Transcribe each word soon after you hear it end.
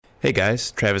Hey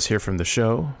guys, Travis here from the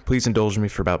show. Please indulge me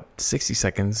for about 60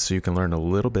 seconds so you can learn a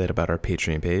little bit about our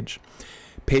Patreon page.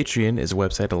 Patreon is a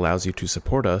website that allows you to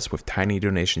support us with tiny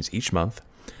donations each month,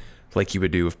 like you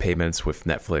would do with payments with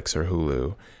Netflix or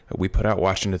Hulu. We put out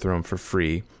Watching the Throne for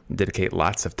free and dedicate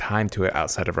lots of time to it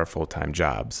outside of our full-time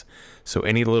jobs. So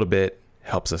any little bit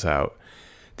helps us out.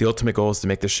 The ultimate goal is to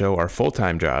make the show our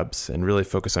full-time jobs and really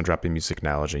focus on dropping music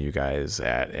knowledge on you guys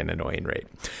at an annoying rate.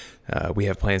 We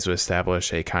have plans to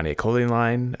establish a Kanye clothing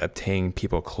line, obtain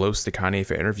people close to Kanye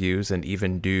for interviews, and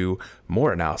even do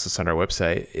more analysis on our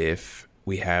website if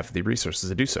we have the resources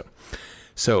to do so.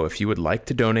 So if you would like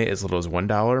to donate as little as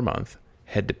 $1 a month,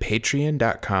 head to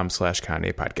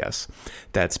patreon.com/Kanye podcast.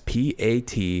 That's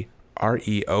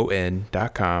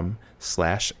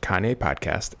patreon.com/Kanye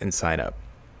podcast and sign up.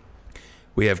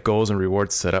 We have goals and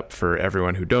rewards set up for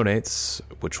everyone who donates,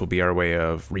 which will be our way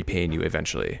of repaying you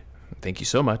eventually. Thank you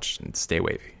so much, and stay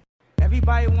wavy.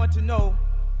 Everybody want to know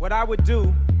what I would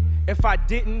do if I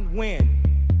didn't win.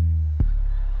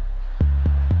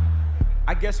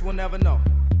 I guess we'll never know.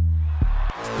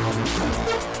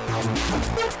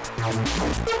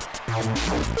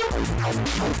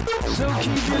 So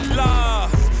keep it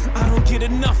love. I don't get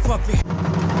enough of it.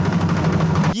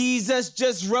 Jesus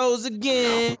just rose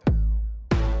again.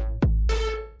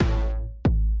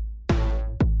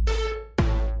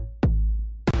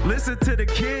 Listen to the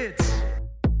kids.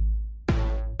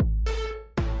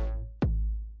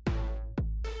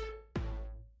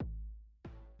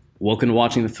 Welcome to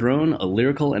Watching the Throne, a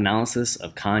lyrical analysis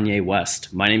of Kanye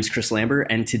West. My name is Chris Lambert,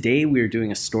 and today we are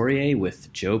doing a story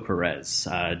with Joe Perez.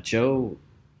 Joe,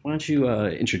 why don't you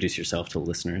introduce yourself to the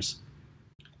listeners?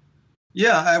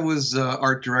 Yeah, I was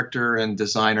art director and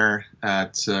designer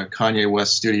at Kanye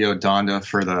West Studio Donda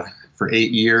for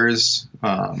 8 years,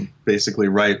 basically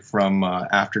right from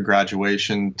after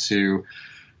graduation to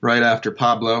right after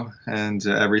Pablo, and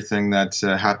everything that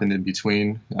happened in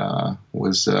between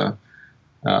was,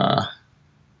 I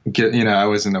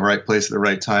was in the right place at the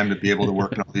right time to be able to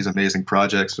work on all these amazing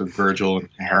projects with Virgil and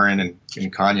Heron and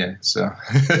Kanye. So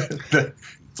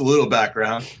it's a little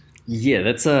background. Yeah,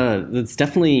 that's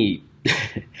definitely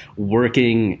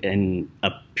working in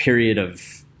a period of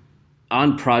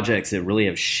on projects that really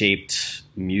have shaped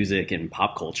music and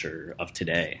pop culture of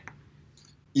today.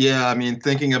 Yeah, I mean,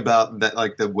 thinking about that,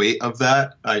 like the weight of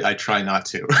that, I try not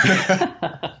to.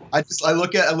 I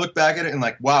look back at it and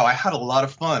like, wow, I had a lot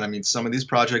of fun. I mean, some of these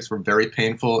projects were very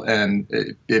painful, and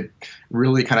it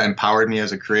really kind of empowered me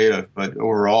as a creative. But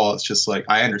overall, it's just like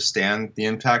I understand the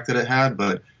impact that it had,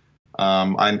 but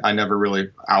I never really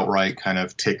outright kind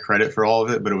of take credit for all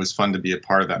of it. But it was fun to be a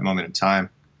part of that moment in time.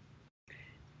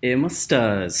 It must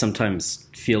sometimes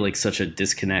feel like such a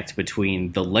disconnect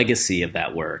between the legacy of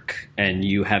that work and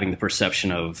you having the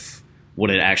perception of what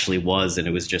it actually was. And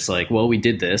it was just like, well, we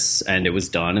did this and it was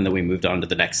done, and then we moved on to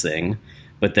the next thing.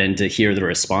 But then to hear the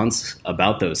response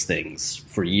about those things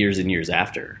for years and years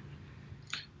after.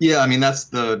 Yeah, I mean, that's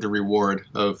the reward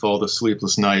of all the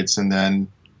sleepless nights, and then,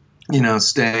 you know,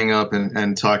 staying up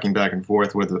and talking back and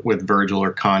forth with Virgil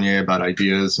or Kanye about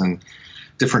ideas and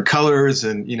different colors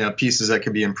and, you know, pieces that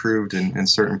could be improved in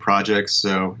certain projects.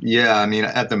 So, yeah, I mean,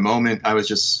 at the moment,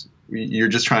 you're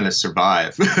just trying to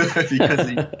survive because,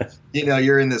 you know,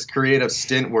 you're in this creative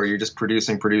stint where you're just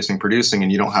producing,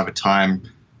 and you don't have a time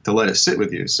to let it sit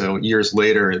with you. So years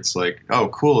later, it's like, oh,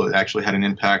 cool, it actually had an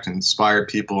impact and inspired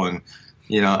people. And,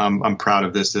 you know, I'm proud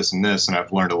of this, and this, and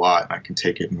I've learned a lot, and I can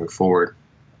take it and move forward.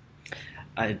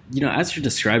 As you're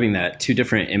describing that, two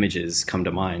different images come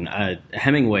to mind.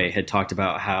 Hemingway had talked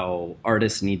about how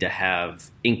artists need to have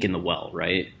ink in the well,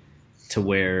 right? To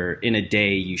where in a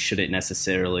day you shouldn't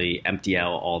necessarily empty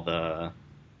out all the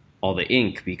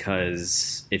ink,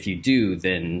 because if you do,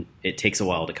 then it takes a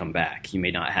while to come back. You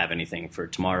may not have anything for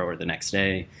tomorrow or the next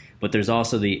day. But there's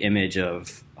also the image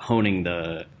of honing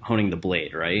the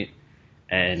blade, right?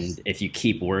 And if you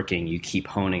keep working, you keep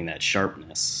honing that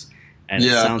sharpness. And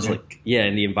it sounds like,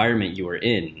 in the environment you were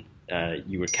in,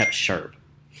 you were kept sharp.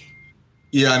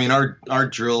 Yeah, I mean, our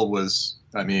drill was,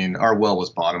 our well was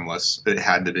bottomless. It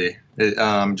had to be.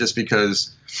 Just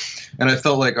because, and I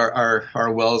felt like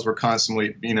our wells were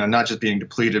constantly, you know, not just being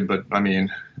depleted, but,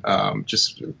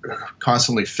 just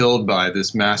constantly filled by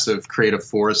this massive creative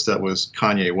force that was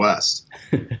Kanye West.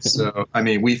 So,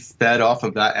 we fed off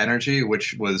of that energy,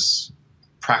 which was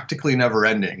practically never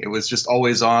ending. It was just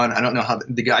always on. I don't know how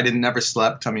the guy never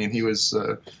slept. He was,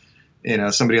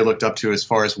 somebody I looked up to as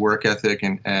far as work ethic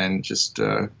and just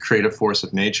creative force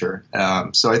of nature.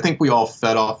 So I think we all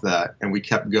fed off that, and we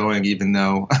kept going, even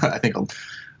though I think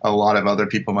a lot of other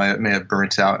people may have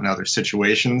burnt out in other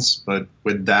situations. But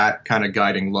with that kind of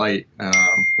guiding light, I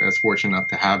was fortunate enough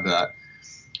to have that.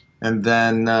 And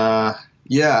then,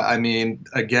 yeah, I mean,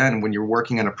 again, when you're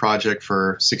working on a project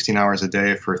for 16 hours a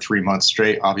day for 3 months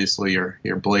straight, obviously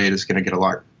your blade is going to get a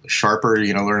lot sharper.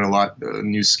 You're going to learn a lot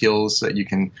new skills that you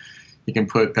can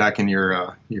put back in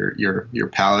your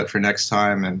palette for next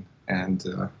time and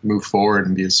move forward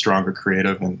and be a stronger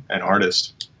creative and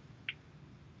artist.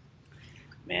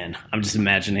 Man, I'm just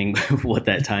imagining what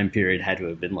that time period had to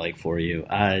have been like for you.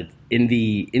 In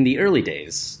the early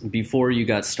days, before you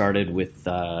got started with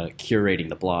curating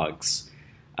the blogs,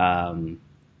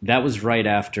 that was right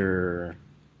after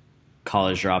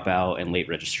College Dropout and Late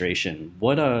Registration.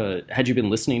 What had you been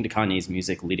listening to Kanye's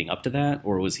music leading up to that,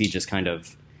 or was he just kind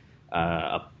of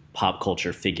a pop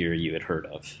culture figure you had heard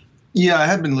of? Yeah, I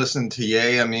had been listening to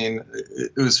Ye. I mean,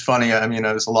 it was funny. I mean,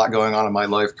 there was a lot going on in my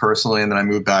life personally, and then I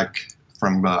moved back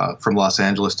from Los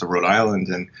Angeles to Rhode Island,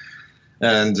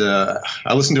 and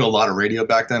I listened to a lot of radio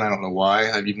back then. I don't know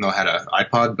why, even though I had an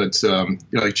iPod, but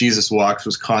like Jesus Walks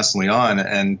was constantly on,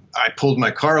 and I pulled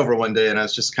my car over one day, and I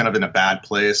was just kind of in a bad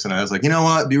place, and I was like, you know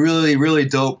what, it'd be really, really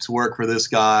dope to work for this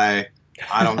guy.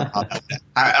 I don't know.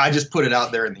 I just put it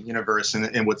out there in the universe,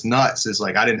 and what's nuts is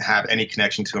like I didn't have any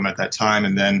connection to him at that time,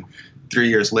 and then 3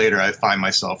 years later, I find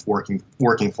myself working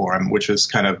for him, which was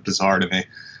kind of bizarre to me.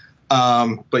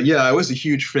 But yeah, I was a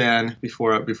huge fan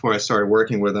before I started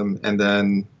working with him, and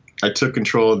then I took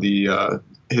control of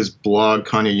his blog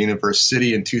Kanye Universe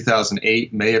City in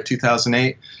 2008, May of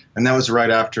 2008, and that was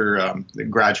right after the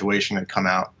Graduation had come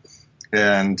out.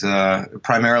 And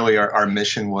primarily, our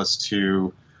mission was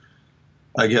to,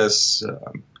 I guess,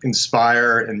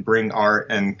 inspire and bring art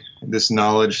and this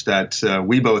knowledge that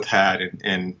we both had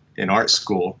in art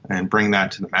school, and bring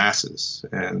that to the masses,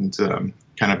 and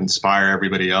kind of inspire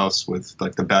everybody else with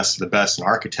like the best of the best in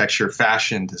architecture,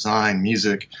 fashion, design,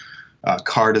 music,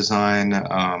 car design,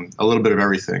 a little bit of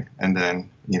everything. And then,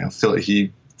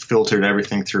 he filtered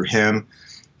everything through him,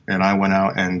 and I went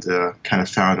out and kind of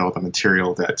found all the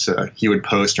material that he would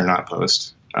post or not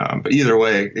post. But either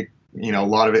way, a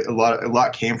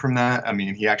lot came from that. I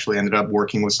mean, he actually ended up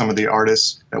working with some of the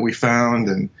artists that we found,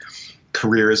 and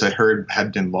careers I heard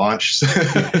had been launched.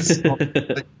 So,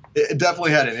 it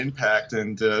definitely had an impact,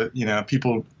 and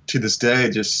people to this day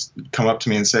just come up to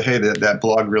me and say, hey, that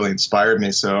blog really inspired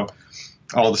me. So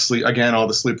all the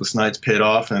sleepless nights paid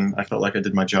off, and I felt like I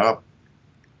did my job.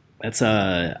 That's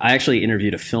I actually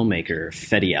interviewed a filmmaker,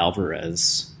 Fede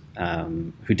Alvarez,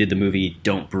 who did the movie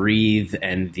Don't Breathe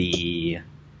and the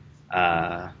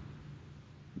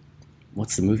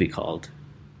what's the movie called?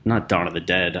 Not Dawn of the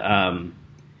Dead,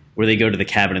 where they go to the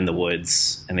cabin in the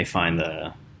woods and they find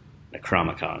the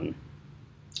Necronomicon.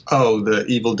 Oh, the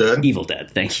Evil Dead? Evil Dead,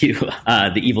 thank you.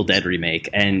 The Evil Dead remake.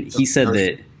 And he said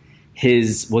that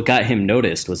what got him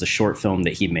noticed was a short film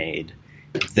that he made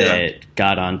that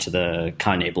got onto the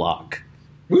Kanye blog.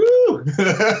 Woo!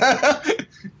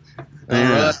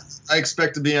 I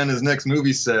expect to be on his next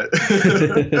movie set.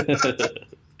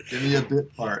 Give me a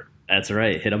bit part. That's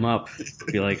right. Hit him up.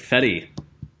 Be like, Fede,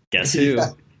 guess who?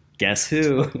 Yeah. Guess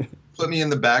who? Put me in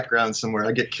the background somewhere.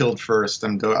 I get killed first.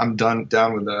 I'm down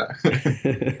with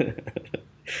that.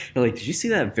 You're like, did you see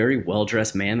that very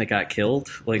well-dressed man that got killed?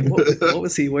 Like, what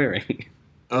was he wearing?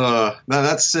 No,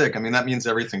 that's sick. I mean, that means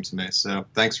everything to me. So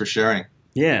thanks for sharing.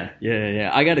 Yeah.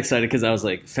 I got excited because I was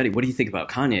like, Fede, what do you think about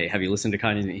Kanye? Have you listened to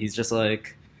Kanye? And he's just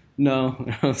like, no.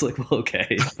 And I was like, well,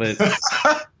 okay. But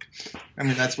I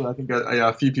mean, that's what I think.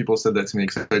 A few people said that to me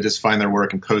because I just find their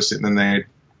work and post it, and then they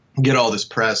get all this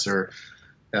press or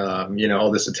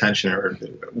all this attention or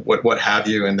what have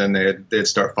you, and then they'd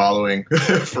start following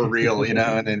for real, and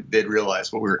then they'd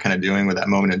realize what we were kind of doing with that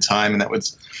moment in time, and that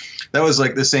was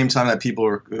like the same time that people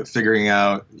were figuring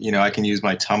out, I can use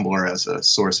my Tumblr as a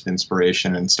source of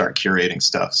inspiration and start curating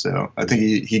stuff. So I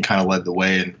think he kind of led the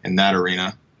way in that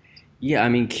arena. Yeah, I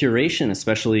mean, curation,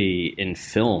 especially in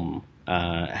film,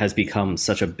 has become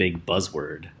such a big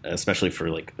buzzword, especially for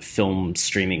like film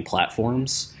streaming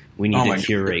platforms. We need to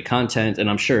curate content, and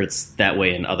I'm sure it's that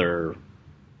way in other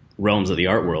realms of the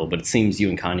art world, but it seems you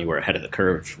and Kanye were ahead of the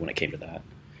curve when it came to that.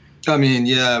 I mean,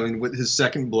 yeah, with his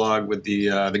second blog, with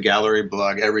the gallery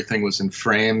blog, everything was in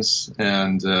frames,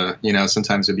 and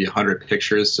sometimes it'd be 100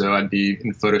 pictures, so I'd be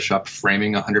in Photoshop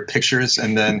framing 100 pictures,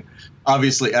 and then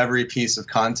obviously every piece of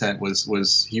content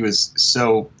he was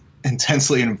so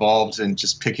intensely involved in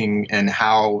just picking and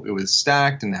how it was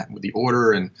stacked and with the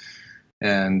order and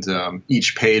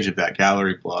each page of that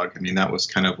gallery blog. I mean, that was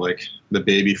kind of like the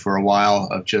baby for a while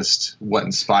of just what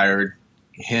inspired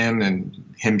him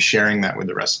and him sharing that with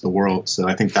the rest of the world. So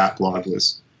I think that blog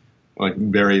was like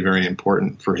very, very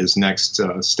important for his next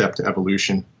step to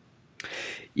evolution.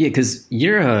 Yeah, because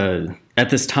you're at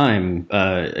this time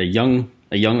a young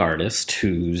artist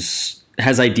who's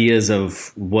has ideas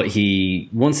of what he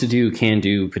wants to do, can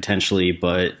do potentially,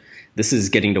 but this is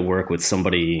getting to work with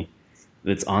somebody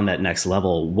that's on that next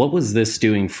level. What was this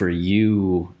doing for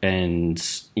you and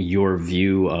your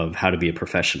view of how to be a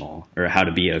professional or how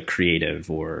to be a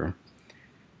creative? Or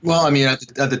well, I mean, at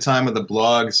the time of the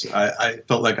blogs, I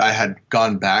felt like I had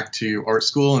gone back to art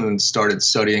school and then started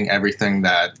studying everything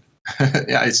that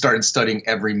I started studying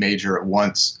every major at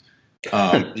once,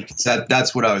 because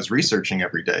that's what I was researching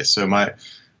every day. So my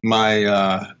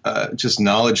just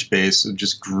knowledge base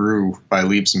just grew by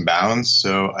leaps and bounds.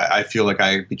 So I feel like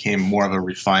I became more of a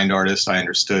refined artist. I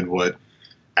understood what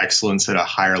excellence at a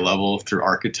higher level through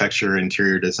architecture,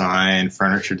 interior design,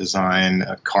 furniture design,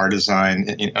 car design,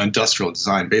 industrial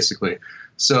design, basically.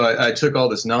 So I took all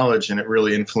this knowledge and it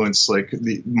really influenced like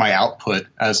my output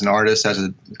as an artist, as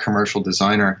a commercial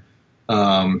designer.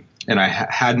 And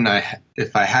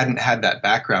if I hadn't had that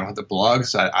background with the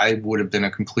blogs, I would have been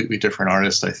a completely different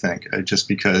artist, I think, just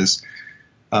because,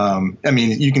 I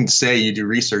mean, you can say you do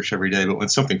research every day, but when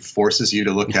something forces you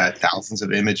to look at thousands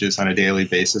of images on a daily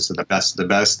basis of the best,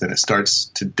 then it starts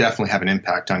to definitely have an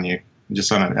impact on you,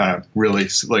 just on a really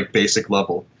like basic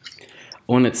level.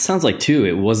 Well, and it sounds like, too,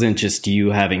 it wasn't just you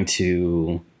having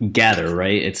to gather,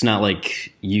 right? It's not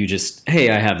like you just, hey,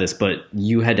 I have this, but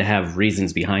you had to have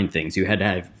reasons behind things. You had to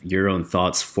have your own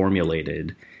thoughts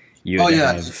formulated. You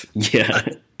had to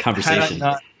have conversation.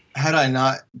 Had I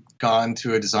not gone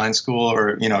to a design school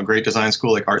or, a great design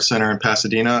school like Art Center in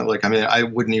Pasadena, like, I mean, I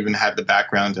wouldn't even have the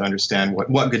background to understand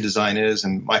what good design is.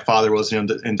 And my father was an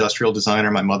industrial designer.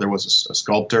 My mother was a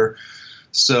sculptor.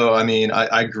 So, I mean,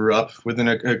 I grew up within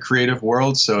a creative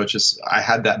world. So it's just, I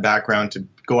had that background to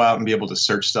go out and be able to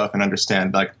search stuff and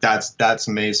understand, like, that's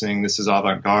amazing. This is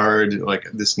avant-garde. Like,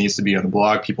 this needs to be on the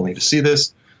blog. People need to see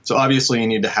this. So obviously you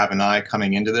need to have an eye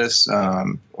coming into this,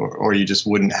 or you just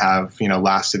wouldn't have,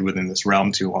 lasted within this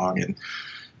realm too long. And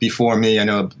before me, I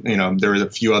know, there were a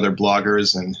few other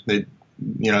bloggers and they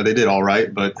did all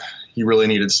right, but you really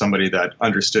needed somebody that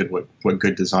understood what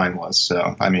good design was.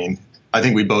 So, I mean, I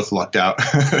think we both lucked out.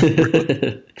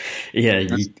 Yeah,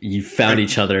 you found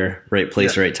each other, right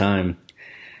place, right time.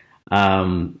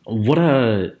 Do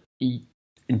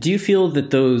you feel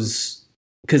that those,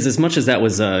 because as much as that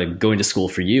was going to school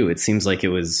for you, it seems like it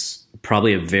was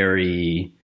probably a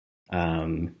very,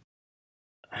 and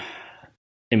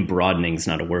broadening is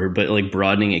not a word, but like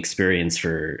broadening experience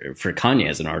for Kanye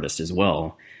as an artist as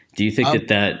well. Do you think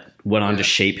that went on to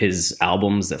shape his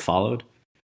albums that followed?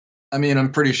 I mean,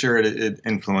 I'm pretty sure it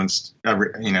influenced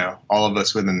all of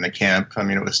us within the camp. I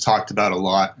mean, it was talked about a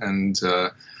lot, and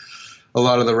a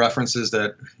lot of the references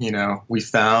that we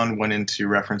found went into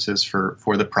references for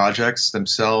the projects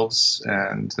themselves.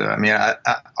 And I mean,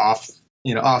 off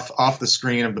the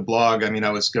screen of the blog, I mean,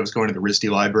 I was going to the RISD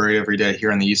library every day here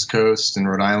on the East Coast in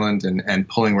Rhode Island and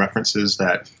pulling references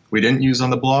that we didn't use on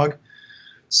the blog.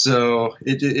 So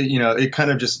it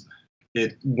kind of just,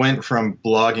 it went from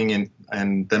blogging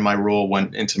and then my role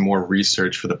went into more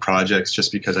research for the projects,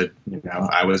 just because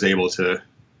I was able to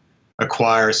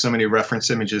acquire so many reference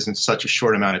images in such a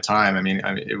short amount of time. I mean,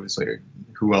 it was like,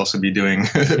 who else would be doing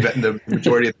the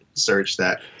majority of the research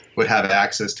that would have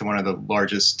access to one of the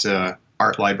largest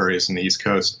art libraries in the East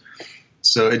Coast?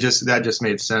 So that just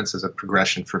made sense as a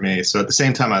progression for me. So at the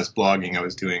same time I was blogging, I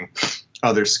was doing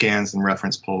other scans and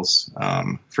reference pulls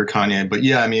for Kanye. But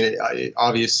yeah, I mean, it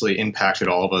obviously impacted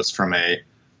all of us from a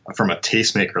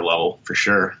tastemaker level, for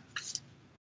sure.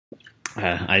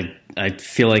 I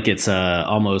feel like it's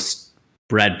almost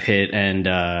Brad Pitt and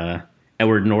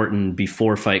Edward Norton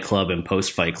before Fight Club and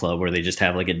post Fight Club, where they just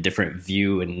have like a different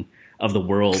view of the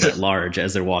world at large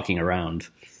as they're walking around.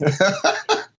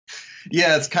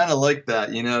 Yeah, it's kind of like that.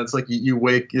 It's like you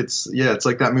wake. It's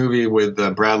like that movie with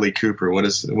Bradley Cooper.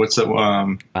 What's it?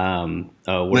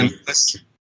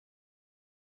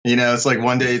 It's like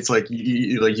one day it's like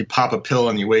you pop a pill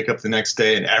and you wake up the next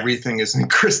day and everything is in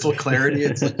crystal clarity.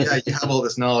 It's like, yeah, you have all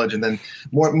this knowledge, and then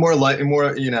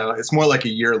it's more like a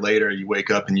year later you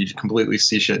wake up and you completely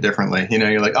see shit differently.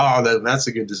 You're like, oh, that's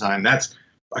a good design. That's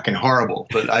fucking horrible.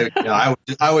 But I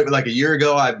would like a year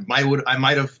ago I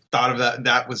might have thought of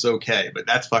that was okay, but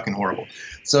that's fucking horrible.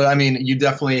 So I mean,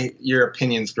 your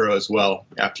opinions grow as well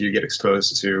after you get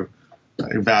exposed to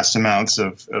vast amounts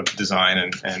of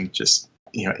design and just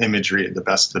imagery at the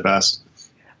best of the best.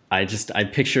 I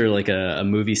picture like a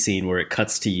movie scene where it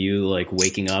cuts to you like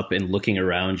waking up and looking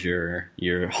around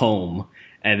your home,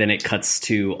 and then it cuts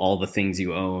to all the things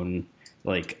you own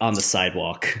like on the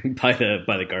sidewalk by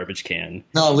the garbage can.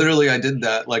 No, literally, I did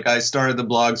that. Like, I started the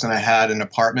blogs and I had an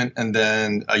apartment, and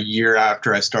then a year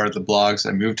after I started the blogs,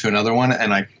 I moved to another one,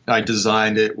 and I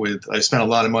designed it with. I spent a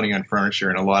lot of money on furniture,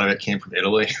 and a lot of it came from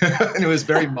Italy, and it was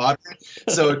very modern.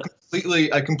 So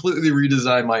I completely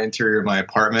redesigned my interior of my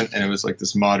apartment, and it was like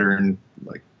this modern,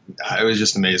 like, it was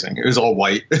just amazing. It was all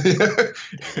white.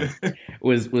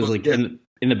 was like in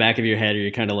the back of your head, or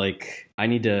you're kind of like, I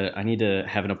need to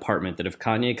have an apartment that if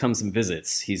Kanye comes and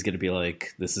visits, he's going to be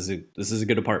like, this is a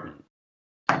good apartment.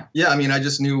 Yeah, I mean, I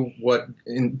just knew what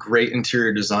great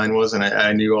interior design was, and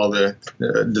I knew all the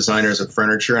designers of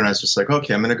furniture, and I was just like,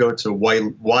 okay, I'm going to go to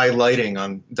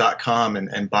ylighting.com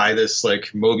and buy this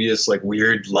like Mobius like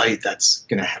weird light that's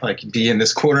going to like be in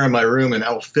this corner of my room, and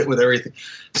that will fit with everything.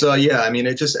 So yeah, I mean,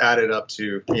 it just added up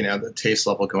to, you know, the taste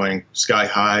level going sky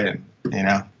high, and you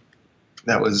know,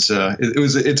 that was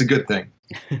it's a good thing.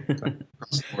 Across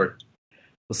the board.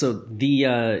 So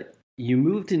you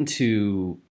moved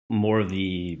into more of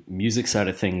the music side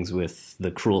of things with the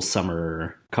Cruel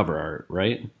Summer cover art,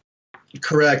 right?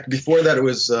 Correct. Before that, it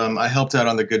was I helped out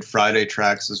on the Good Friday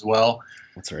tracks as well.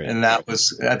 That's right. And that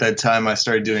was at that time I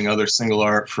started doing other single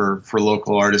art for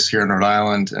local artists here in Rhode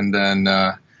Island, and then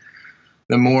the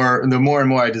more and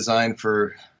more I designed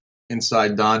for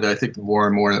Inside Donda, I think the more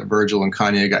and more that Virgil and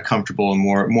Kanye got comfortable, and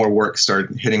more work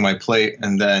started hitting my plate,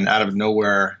 and then out of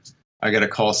nowhere, I got a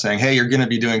call saying, hey, you're going to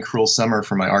be doing Cruel Summer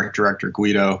for my art director,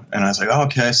 Guido. And I was like, oh,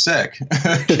 okay, sick.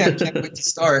 can't wait to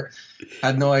start.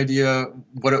 Had no idea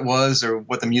what it was or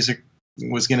what the music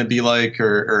was going to be like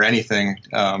or anything,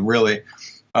 really.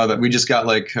 That we just got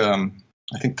like, I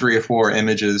think 3 or 4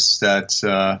 images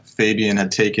that Fabian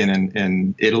had taken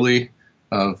in Italy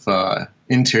of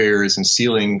interiors and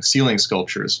ceiling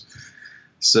sculptures.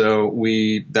 So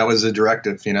that was a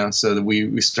directive, you know, so that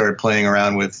we started playing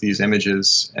around with these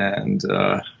images, and,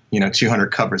 200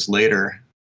 covers later,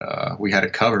 we had a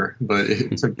cover, but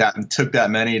it took that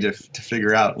many to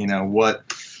figure out, you know, what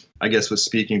I guess was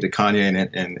speaking to Kanye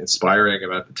and inspiring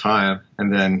him at the time.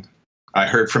 And then I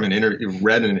heard from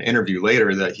read in an interview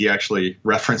later that he actually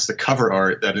referenced the cover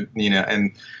art that, you know,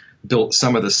 and built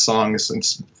some of the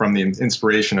songs from the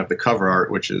inspiration of the cover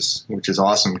art, which is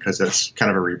awesome because that's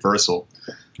kind of a reversal.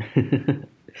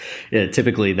 Yeah,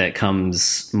 typically that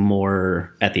comes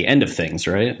more at the end of things,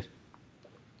 right?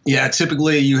 Yeah,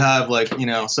 typically you have like, you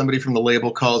know, somebody from the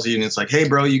label calls you and it's like, hey,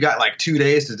 bro, you got like 2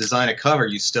 days to design a cover.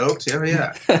 You stoked?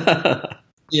 Yeah.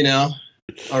 You know,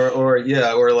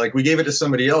 or like we gave it to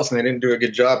somebody else and they didn't do a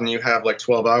good job and you have like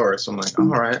 12 hours. So I'm like, all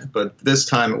right. But this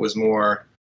time it was more,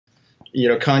 you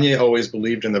know, Kanye always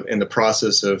believed in the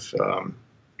process of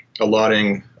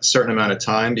allotting a certain amount of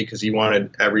time because he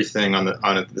wanted everything on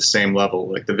the same level.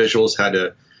 Like the visuals had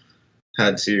to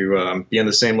be on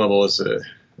the same level as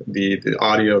the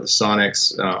audio, the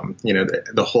sonics.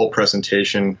 The whole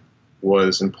presentation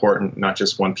was important, not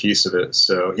just one piece of it.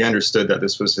 So he understood that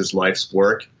this was his life's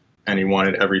work, and he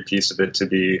wanted every piece of it to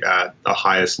be at the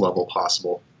highest level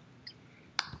possible.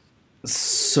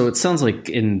 So it sounds like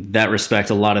in that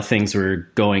respect, a lot of things were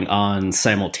going on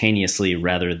simultaneously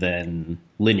rather than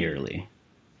linearly.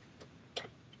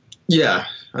 Yeah.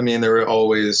 I mean, there were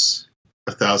always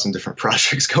 1,000 different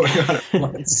projects going on at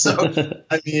once. So,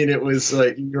 I mean, it was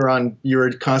like you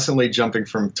were constantly jumping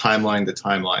from timeline to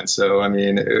timeline. So, I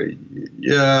mean,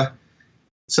 yeah,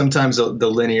 sometimes the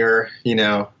linear, you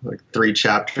know, like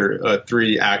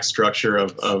 3-act structure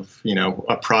of, you know,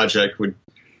 a project would,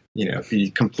 you know, be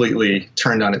completely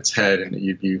turned on its head, and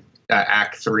you'd be at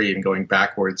Act 3 and going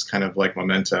backwards, kind of like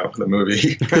Memento, the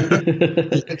movie.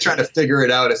 You're trying to figure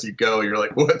it out as you go. You're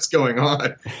like, what's going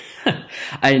on?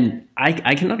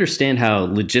 I can understand how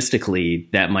logistically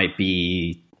that might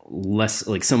be less,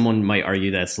 like someone might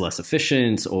argue that's less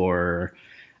efficient or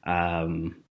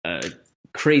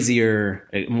crazier,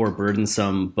 more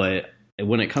burdensome. But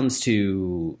when it comes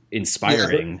to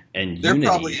inspiring and they're unity,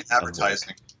 probably in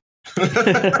advertising.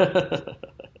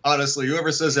 Honestly,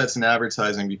 whoever says that's in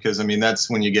advertising, because I mean that's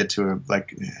when you get to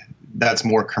that's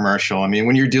more commercial. I mean,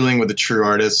 when you're dealing with a true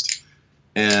artist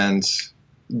and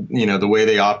you know the way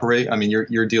they operate, I mean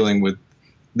you're dealing with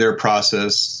their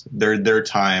process, their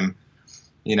time,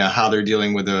 you know, how they're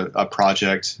dealing with a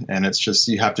project, and it's just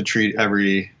you have to treat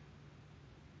every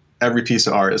piece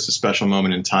of art as a special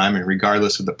moment in time, and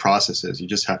regardless of the processes, you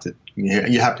just have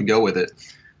to go with it.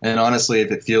 And honestly,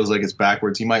 if it feels like it's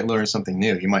backwards, you might learn something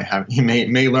new. You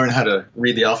may learn how to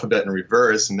read the alphabet in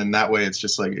reverse, and then that way it's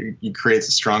just like it creates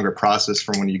a stronger process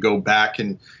from when you go back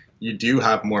and you do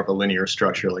have more of a linear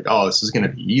structure. Like, oh, this is going to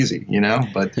be easy, you know.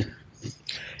 But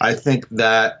I think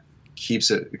that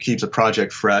keeps a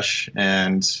project fresh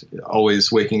and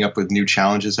always waking up with new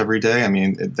challenges every day. I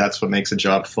mean, that's what makes a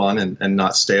job fun and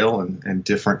not stale and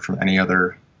different from any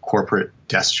other corporate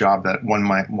desk job that one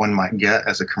might get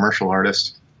as a commercial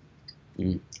artist.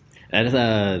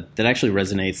 That actually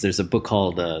resonates. There's a book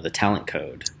called The Talent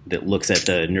Code that looks at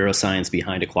the neuroscience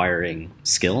behind acquiring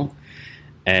skill.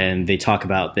 And they talk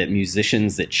about that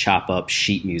musicians that chop up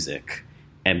sheet music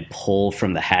and pull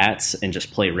from the hats and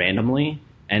just play randomly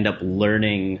end up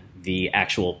learning the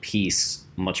actual piece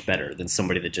much better than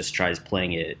somebody that just tries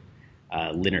playing it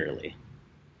linearly.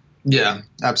 Yeah,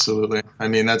 absolutely. I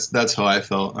mean, that's how I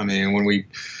felt. I mean,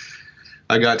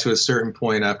 I got to a certain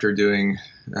point after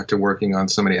working on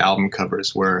so many album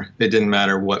covers where it didn't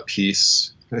matter what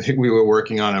piece we were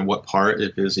working on and what part,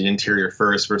 if it was the interior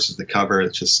first versus the cover,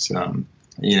 it's just,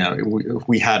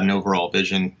 we had an overall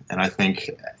vision. And I think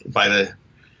by the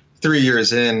 3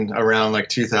 years in, around like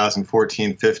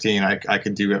 2014, 15, I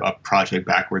could do a project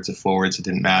backwards or forwards. It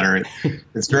didn't matter.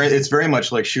 It's very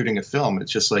much like shooting a film.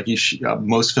 It's just like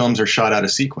most films are shot out of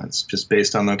sequence, just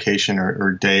based on location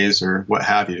or days or what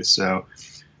have you. So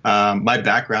my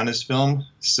background is film,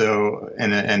 so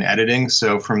and editing.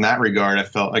 So from that regard, I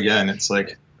felt, again, it's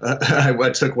like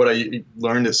I took what I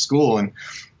learned at school and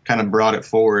kind of brought it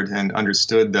forward and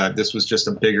understood that this was just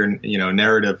a bigger,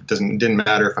 narrative. Didn't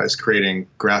matter if I was creating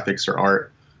graphics or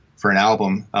art for an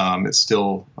album. It's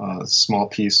still a small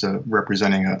piece of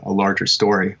representing a larger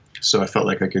story. So I felt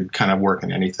like I could kind of work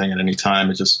in anything at any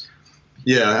time. It just,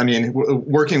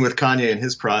 working with Kanye and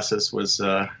his process was,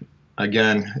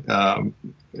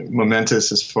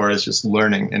 momentous as far as just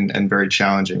learning and very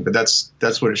challenging. But that's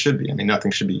what it should be. I mean,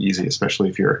 nothing should be easy, especially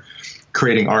if you're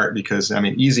creating art, because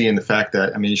easy in the fact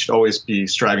that you should always be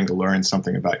striving to learn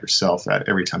something about yourself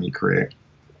every time you create.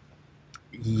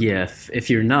 Yeah, if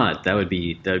you're not, that would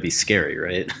be scary,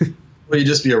 right? Well, you'd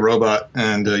just be a robot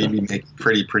and you'd be making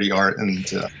pretty art, and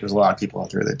there's a lot of people out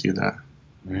there that do that.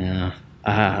 Yeah.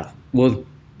 Well,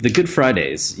 the Good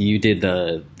Fridays, you did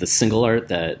the single art,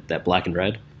 that black and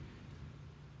red.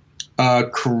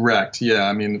 Correct.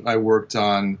 Yeah. I worked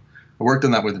on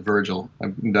that with Virgil.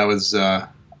 That was, that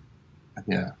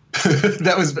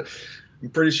was, I'm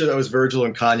pretty sure that was Virgil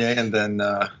and Kanye. And then,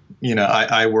 I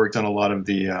worked on a lot of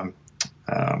the,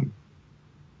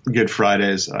 Good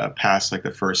Fridays, past like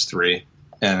the first three.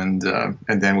 And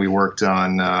then we worked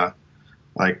on,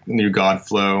 like New God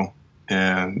Flow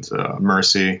and,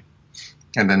 Mercy.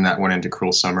 And then that went into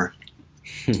Cruel Summer.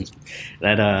 Most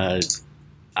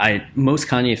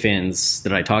Kanye fans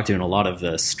that I talk to, and a lot of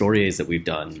the stories that we've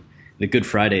done, the Good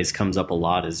Fridays comes up a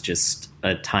lot as just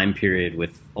a time period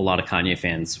with a lot of Kanye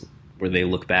fans where they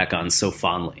look back on so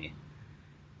fondly.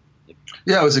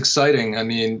 Yeah, it was exciting.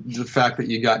 The fact that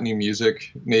you got new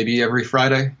music maybe every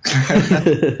Friday,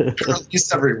 or at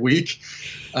least every week,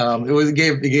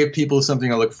 it gave people something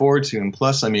to look forward to. And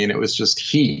plus, it was just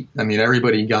heat.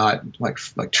 Everybody got like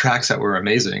tracks that were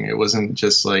amazing. It wasn't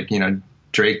just like,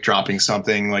 Drake dropping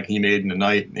something like he made in a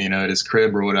night, at his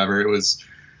crib or whatever. It was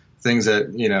things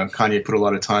that, Kanye put a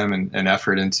lot of time and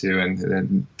effort into,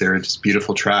 and they're just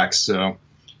beautiful tracks. So,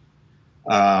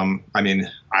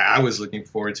 I was looking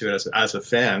forward to it as a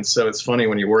fan. So it's funny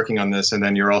when you're working on this and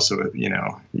then you're also,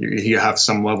 you have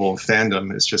some level of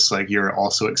fandom. It's just like you're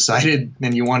also excited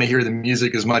and you want to hear the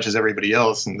music as much as everybody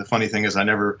else. And the funny thing is I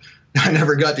never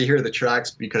got to hear the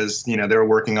tracks because, they were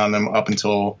working on them up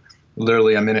until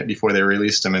literally a minute before they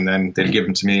released them, and then they'd give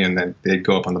them to me and then they'd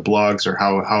go up on the blogs or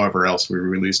however else we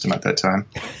released them at that time.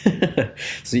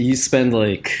 So you spend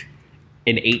like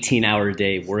an 18-hour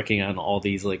day working on all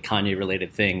these like Kanye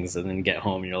related things and then get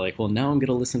home and you're like, well, now I'm going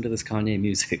to listen to this Kanye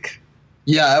music.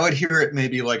 Yeah, I would hear it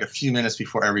maybe like a few minutes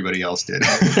before everybody else did.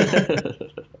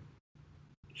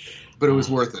 But it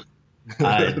was worth it.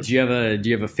 Do you have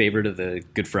a favorite of the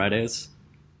Good Fridays?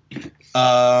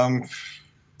 Man.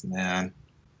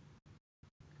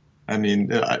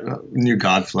 New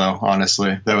God Flow,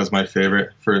 honestly. That was my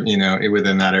favorite for,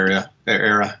 within that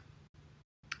era.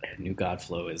 New God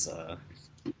Flow is a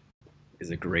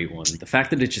great one. The fact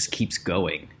that it just keeps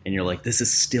going and you're like, this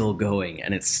is still going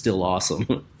and it's still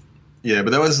awesome. Yeah,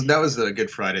 but that was the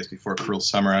Good Fridays before Cruel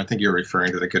Summer. I think you're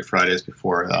referring to the Good Fridays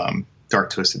before Dark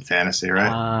Twisted Fantasy,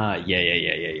 right?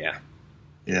 Yeah.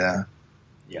 Yeah.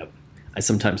 Yep. I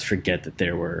sometimes forget that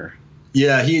there were.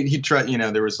 Yeah, he tried,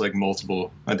 there was like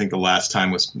multiple. I think the last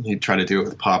time was he tried to do it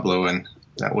with Pablo, and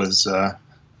that was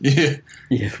we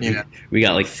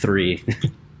got like 3.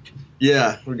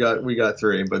 Yeah, we got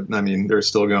 3, but they're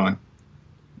still going.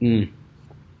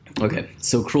 Okay,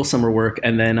 so Cruel Summer work,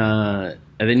 and then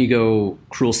you go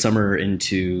Cruel Summer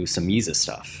into some Yeezus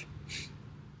stuff.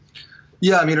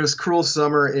 Yeah, I mean, it was Cruel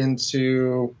Summer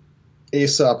into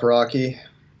A$AP Rocky.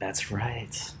 That's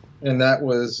right. And that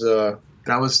was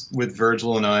with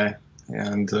Virgil and I.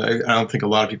 And I don't think a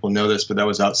lot of people know this, but that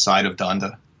was outside of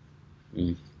Donda.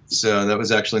 Mm. So that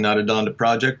was actually not a Donda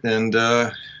project. And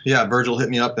yeah, Virgil hit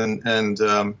me up and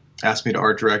asked me to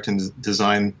art direct and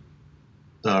design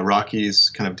Rocky's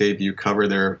kind of debut cover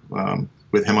there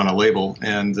with him on a label.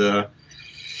 And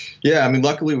yeah, I mean,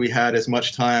 luckily we had as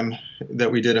much time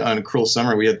that we did on Cruel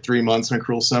Summer. We had 3 months on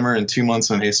Cruel Summer and 2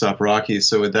 months on A$AP Rocky.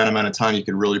 So with that amount of time, you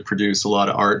could really produce a lot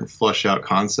of art and flush out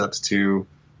concepts to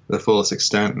the fullest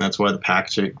extent. And that's why the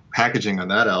packaging on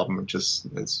that album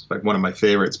it's like one of my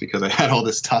favorites, because I had all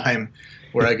this time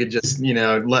where I could just,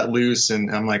 let loose.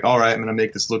 And I'm like, all right, I'm going to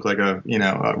make this look like a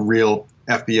real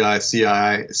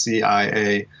FBI,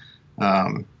 CIA,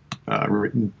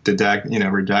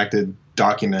 redacted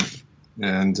document,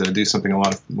 and do something a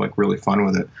lot of like really fun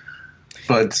with it.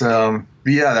 But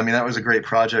yeah, I mean, that was a great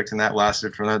project, and that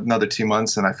lasted for another 2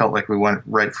 months. And I felt like we went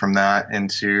right from that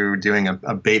into doing a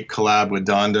BAPE collab with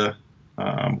Donda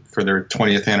for their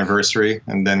 20th anniversary,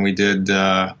 and then we did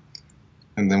Lil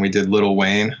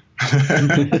Wayne.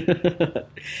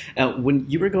 When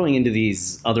you were going into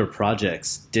these other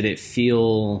projects, did it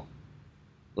feel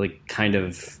like kind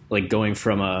of like going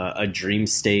from a dream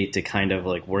state to kind of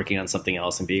like working on something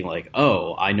else and being like,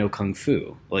 oh, I know Kung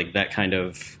Fu, like that kind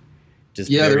of just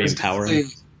very empowering?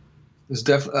 There's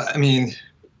definitely, I mean,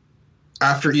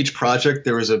 after each project,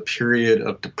 there was a period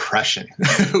of depression,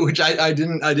 which I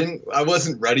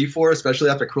wasn't ready for, especially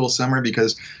after Cruel Summer,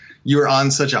 because you were on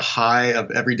such a high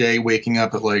of every day waking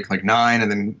up at like 9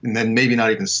 and then maybe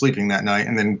not even sleeping that night,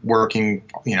 and then working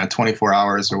 24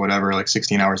 hours or whatever, like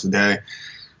 16 hours a day.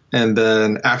 And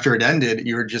then after it ended,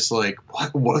 you were just like,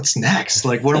 what's next?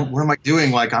 Like, what am I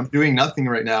doing? Like, I'm doing nothing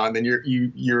right now. And then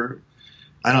you're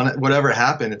I don't know, whatever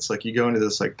happened, it's like you go into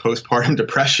this like postpartum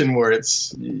depression where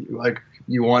it's like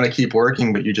you want to keep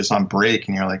working, but you're just on break,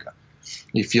 and you're like,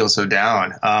 you feel so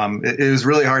down. It was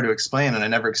really hard to explain, and I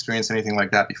never experienced anything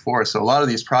like that before. So a lot of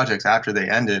these projects, after they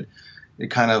ended, it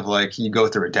kind of like you go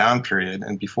through a down period,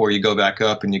 and before you go back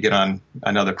up and you get on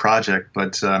another project.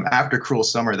 But after Cruel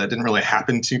Summer, that didn't really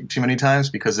happen too many times,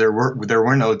 because there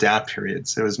were no down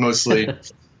periods. It was mostly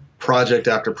project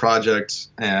after project,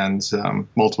 and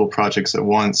multiple projects at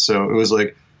once. So it was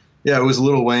like, yeah, it was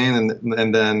Lil Wayne,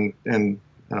 and then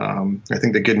I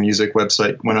think the Good Music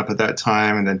website went up at that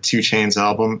time, and then 2 Chainz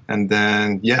album, and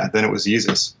then it was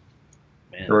Yeezus.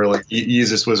 Man. Or like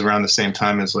Yeezus was around the same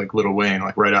time as like Lil Wayne,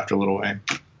 like right after Lil Wayne.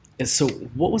 And so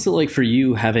what was it like for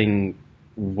you, having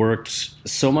worked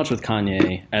so much with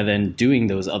Kanye and then doing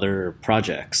those other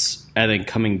projects and then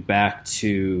coming back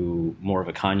to more of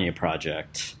a Kanye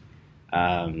project?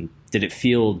 Did it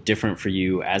feel different for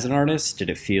you as an artist? Did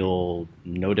it feel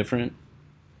no different?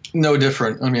 No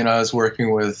different. I mean, I was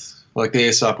working with, like the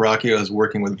A$AP Rocky, I was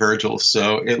working with Virgil,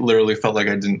 so it literally felt like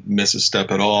I didn't miss a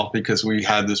step at all, because we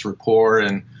had this rapport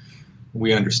and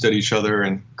we understood each other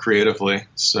and creatively.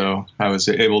 So I was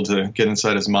able to get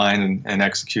inside his mind and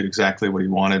execute exactly what he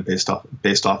wanted based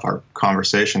off our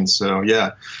conversations. So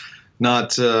yeah,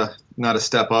 not a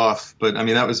step off, but I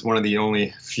mean, that was one of the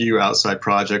only few outside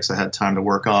projects I had time to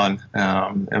work on.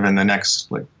 And then the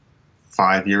next like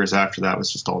 5 years after that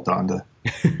was just all Donda.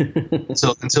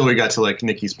 So until we got to like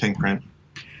Nicki's Pink Print.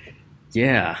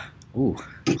 Yeah. Ooh.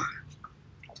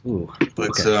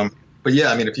 But okay. But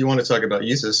yeah, I mean, if you want to talk about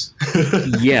Yeezus.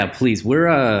 Yeah, please.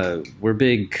 We're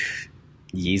big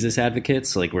Yeezus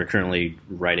advocates. Like, we're currently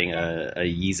writing a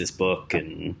Yeezus book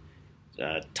and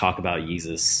talk about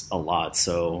Yeezus a lot.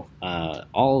 So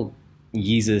all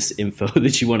Yeezus info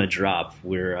that you want to drop,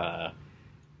 we're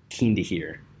keen to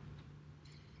hear.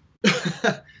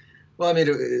 Well, I mean,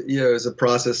 it was a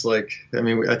process. Like, I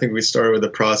mean, I think we started with a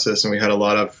process, and we had a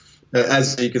lot of,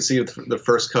 as you can see, the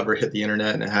first cover hit the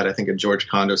internet, and it had, I think, a George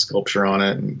Condo sculpture on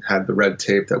it, and had the red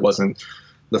tape that wasn't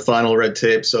the final red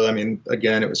tape. So, I mean,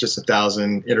 again, it was just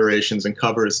 1,000 iterations and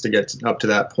covers to get up to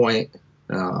that point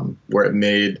where it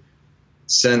made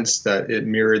sense that it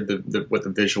mirrored what the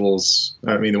visuals,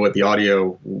 I mean, what the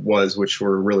audio was, which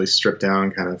were really stripped down,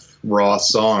 kind of raw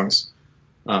songs.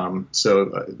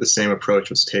 So the same approach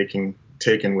was taken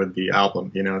with the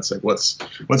album. It's like what's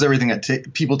everything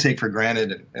that people take for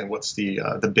granted, and what's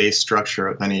the base structure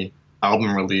of any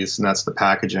album release, and that's the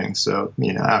packaging. So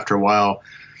after a while,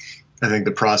 I think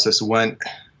the process went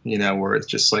where it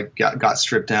just like got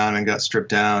stripped down,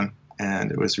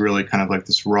 and it was really kind of like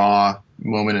this raw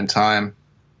moment in time.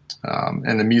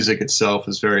 And the music itself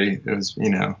was very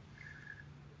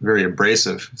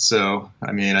abrasive. So,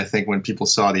 I mean, I think when people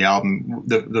saw the album,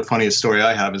 the funniest story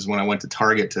I have is when I went to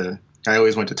Target to I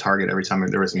always went to Target every time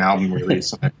there was an album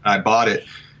release. I bought it,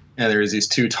 and there was these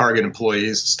 2 Target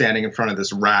employees standing in front of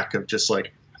this rack of just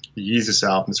like Yeezus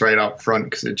albums right out front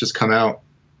because it just come out.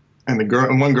 And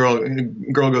one girl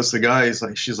goes to the guy.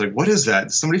 She's like, "What is that?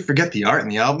 Did somebody forget the art in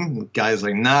the album?" And the guy's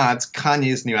like, "Nah, it's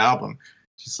Kanye's new album."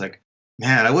 She's like,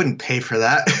 "Man, I wouldn't pay for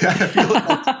that. I feel like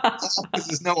because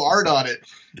there's no art on it."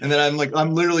 And then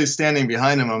I'm literally standing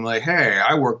behind him. I'm like, "Hey,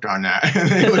 I worked on that." And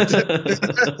they looked at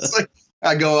it's like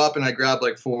I go up and I grab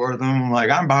like 4 of them. I'm like,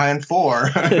 "I'm buying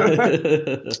 4."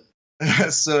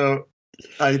 So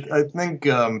I think,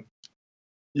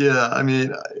 yeah, I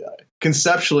mean,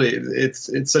 conceptually,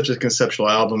 it's such a conceptual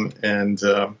album, and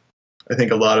I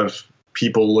think a lot of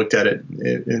people looked at it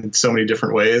in so many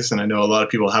different ways, and I know a lot of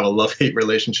people have a love-hate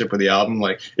relationship with the album.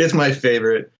 Like, it's my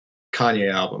favorite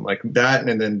Kanye album, like that,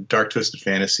 and then Dark Twisted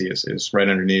Fantasy is right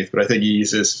underneath. But I think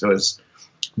Yeezus was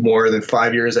more than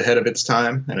 5 years ahead of its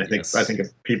time, and I think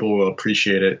people will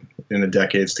appreciate it in the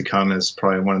decades to come as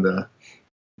probably one of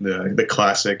the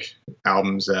classic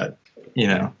albums that, you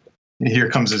know, here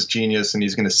comes his genius, and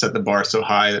he's going to set the bar so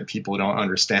high that people don't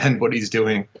understand what he's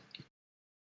doing.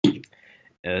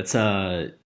 It's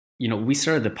you know, we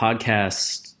started the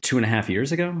podcast 2.5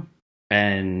 years ago,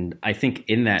 and I think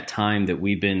in that time that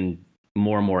we've been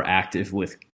more and more active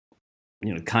with,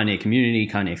 you know, Kanye community,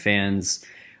 Kanye fans,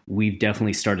 we've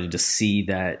definitely started to see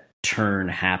that turn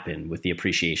happen with the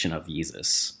appreciation of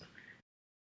Yeezus.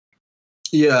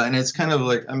 Yeah, and it's kind of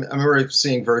like I remember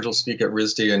seeing Virgil speak at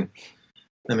RISD, and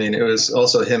I mean, it was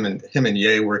also him and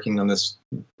Ye working on this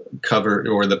cover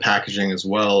or the packaging as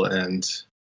well. And,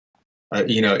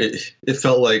 you know, it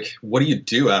felt like, what do you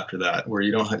do after that? Where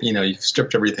you don't have, you know, you've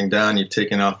stripped everything down, you've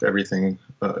taken off everything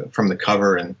from the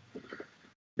cover. And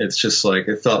it's just like,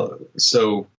 it felt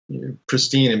so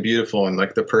pristine and beautiful and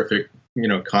like the perfect, you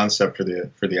know, concept for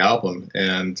the album.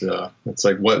 And it's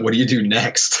like, what do you do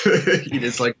next?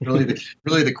 It's like really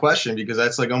the question, because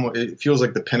that's like almost, it feels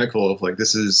like the pinnacle of like,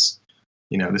 this is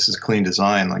clean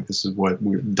design. Like, this is what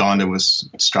Donda was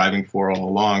striving for all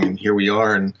along, and here we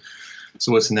are. And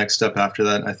so, what's the next step after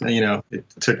that? I think, you know, it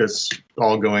took us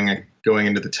all going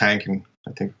into the tank, and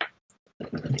I think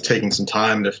taking some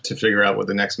time to figure out what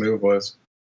the next move was.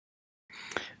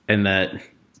 And that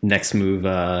next move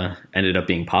ended up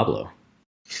being Pablo.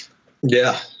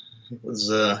 Yeah, it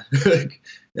was. I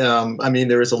mean,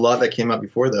 there was a lot that came out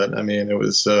before that. I mean, it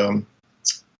was.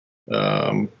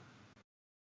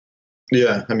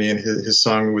 Yeah, I mean, his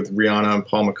song with Rihanna and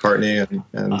Paul McCartney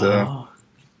and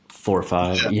 4 or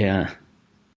 5, yeah.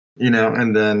 You know,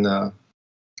 and then,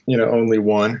 you know, Only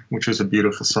One, which was a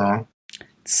beautiful song.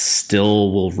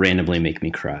 Still will randomly make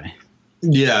me cry.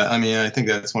 Yeah, I mean, I think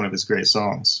that's one of his great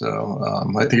songs. So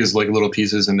I think it was like Little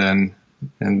Pieces, and then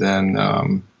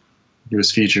he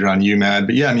was featured on You Mad.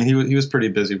 But yeah, I mean, he was pretty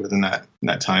busy within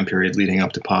that time period leading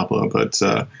up to Pablo. But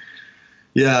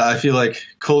yeah, I feel like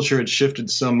culture had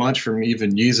shifted so much from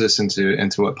even Yeezus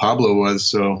into what Pablo was.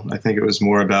 So I think it was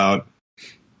more about,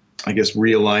 I guess,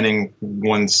 realigning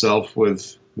oneself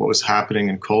with what was happening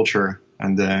in culture,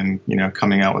 and then, you know,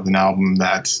 coming out with an album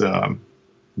that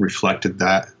reflected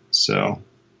that. So,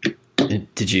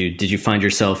 did you find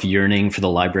yourself yearning for the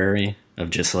library of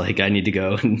just like, I need to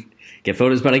go and get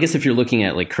photos? But I guess if you're looking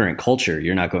at like current culture,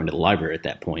 you're not going to the library at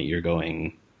that point. You're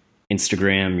going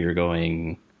Instagram, you're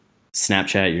going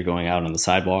Snapchat, you're going out on the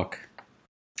sidewalk.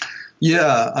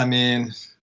 Yeah, I mean,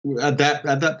 at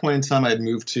that point in time, I had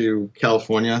moved to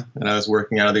California, and I was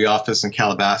working out of the office in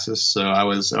Calabasas. So I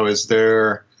was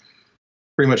there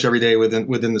pretty much every day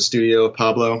within the studio of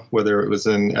Pablo, whether it was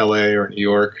in LA or New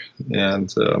York. And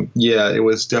yeah, it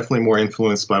was definitely more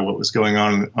influenced by what was going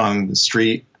on the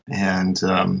street, and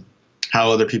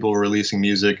how other people were releasing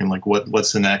music, and like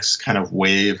what's the next kind of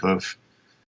wave of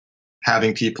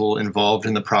having people involved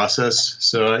in the process.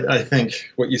 So I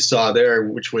think what you saw there,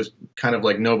 which was kind of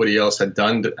like nobody else had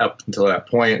done up until that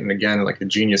point, and again, like a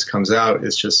genius comes out,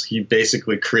 is just he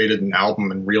basically created an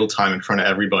album in real time in front of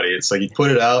everybody. It's like he put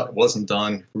it out, it wasn't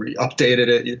done, updated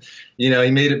it, you know,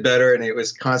 he made it better, and it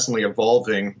was constantly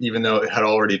evolving, even though it had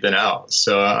already been out.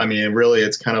 So I mean, really,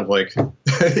 it's kind of like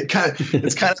it's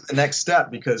kind of the next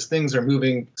step, because things are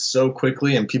moving so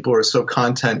quickly and people are so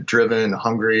content driven and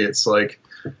hungry. It's like,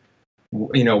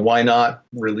 you know, why not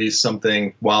release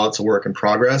something while it's a work in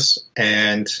progress,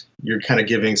 and you're kind of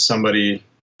giving somebody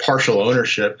partial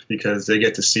ownership because they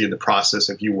get to see the process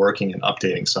of you working and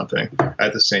updating something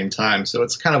at the same time. So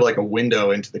it's kind of like a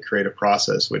window into the creative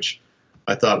process, which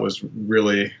I thought was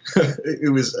really,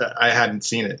 I hadn't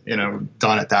seen it, you know,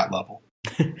 done at that level.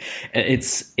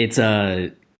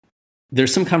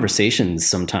 There's some conversations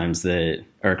sometimes that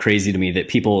are crazy to me that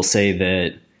people will say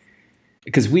that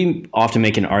Because we often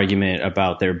make an argument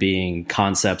about there being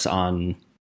concepts on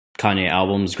Kanye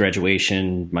albums,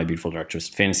 Graduation, My Beautiful Dark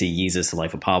Twisted Fantasy, Yeezus, The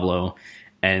Life of Pablo.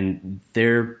 And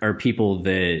there are people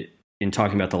that, in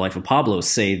talking about The Life of Pablo,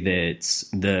 say that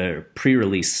the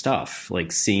pre-release stuff,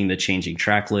 like seeing the changing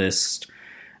track list,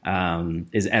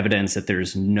 is evidence that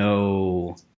there's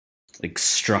no like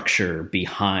structure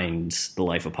behind The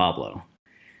Life of Pablo.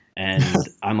 And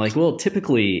I'm like, well,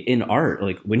 typically in art,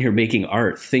 like when you're making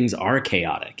art, things are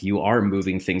chaotic. You are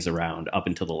moving things around up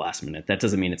until the last minute. That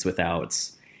doesn't mean it's without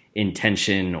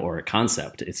intention or a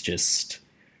concept. It's just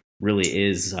really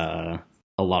is a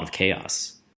lot of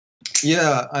chaos.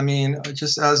 Yeah, I mean,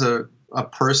 just as a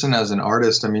person, as an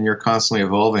artist, I mean, you're constantly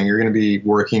evolving. You're going to be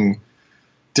working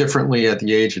differently at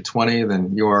the age of 20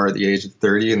 than you are at the age of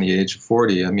 30 and the age of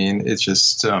 40. I mean, it's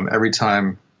just every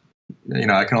time, you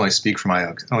know, I can only speak from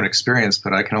my own experience,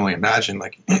 but I can only imagine,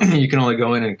 like, you can only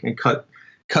go in and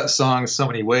cut songs so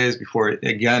many ways before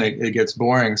it gets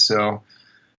boring. So,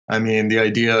 I mean, the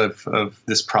idea of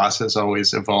this process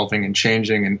always evolving and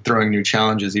changing and throwing new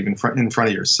challenges even in front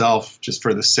of yourself just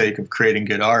for the sake of creating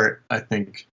good art, I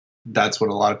think that's what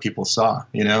a lot of people saw.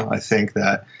 You know, I think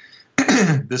that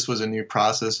this was a new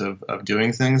process of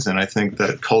doing things. And I think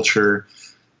that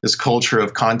this culture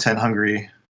of content hungry,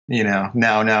 you know,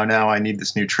 now, I need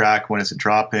this new track. When is it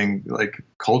dropping? Like,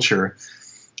 culture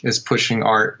is pushing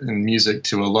art and music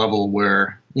to a level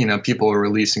where, you know, people are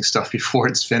releasing stuff before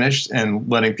it's finished and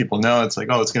letting people know it's like,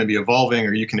 oh, it's going to be evolving,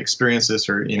 or you can experience this,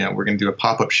 or, you know, we're going to do a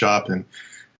pop-up shop and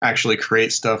actually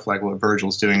create stuff like what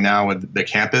Virgil's doing now with the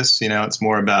campus. You know, it's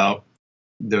more about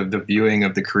the viewing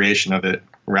of the creation of it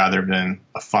rather than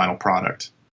a final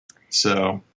product.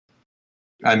 So,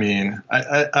 I mean,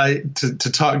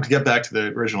 to get back to the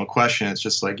original question, it's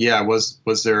just like, yeah, was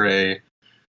there a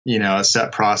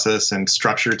set process and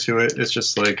structure to it? It's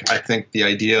just like, I think the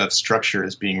idea of structure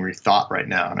is being rethought right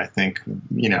now. And I think,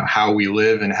 you know, how we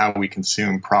live and how we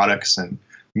consume products and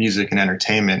music and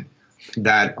entertainment,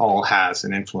 that all has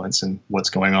an influence in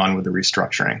what's going on with the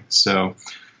restructuring. So,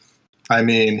 I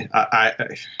mean,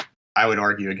 I would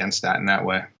argue against that in that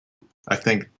way. I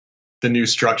think the new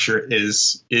structure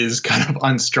is kind of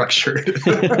unstructured.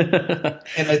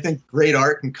 And I think great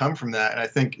art can come from that. And I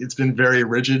think it's been very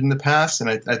rigid in the past. And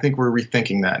I think we're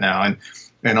rethinking that now.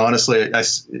 And honestly, I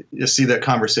see that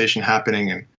conversation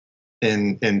happening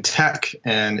in tech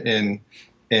and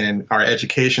in our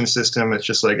education system. It's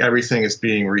just like everything is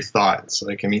being rethought. It's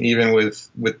like, I mean, even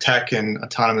with tech and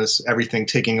autonomous, everything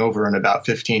taking over in about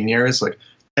 15 years, like,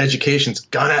 education's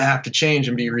gonna have to change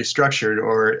and be restructured,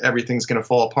 or everything's gonna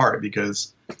fall apart,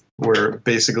 because we're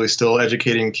basically still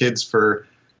educating kids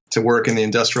to work in the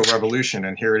Industrial Revolution,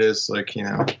 and here it is, like, you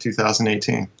know,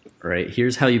 2018. Right.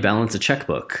 Here's how you balance a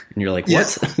checkbook, and you're like,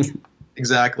 what? Yeah,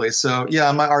 exactly. So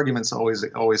yeah, my argument's always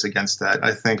against that.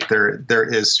 I think there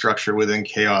is structure within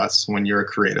chaos when you're a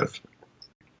creative.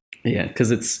 Yeah,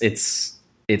 because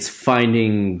it's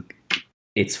finding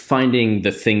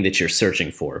the thing that you're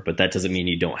searching for, but that doesn't mean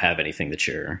you don't have anything that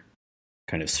you're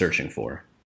kind of searching for.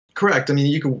 Correct. I mean,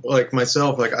 you can, like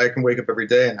myself, like I can wake up every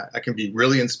day and I can be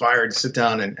really inspired to sit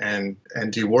down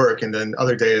and do work. And then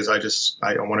other days I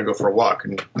don't want to go for a walk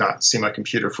and not see my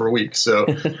computer for a week. So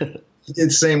it's the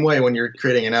same way when you're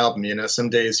creating an album. You know, some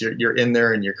days you're in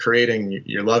there and you're creating,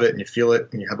 you love it and you feel it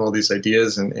and you have all these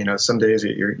ideas. And, you know, some days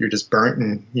you're just burnt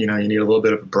and, you know, you need a little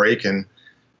bit of a break, and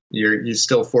you're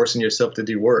still forcing yourself to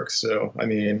do work. So, I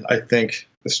mean, I think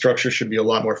the structure should be a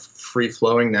lot more free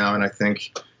flowing now. And I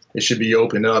think it should be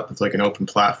opened up with like an open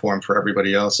platform for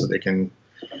everybody else, so they can,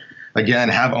 again,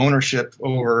 have ownership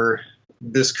over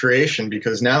this creation,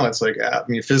 because now it's like, I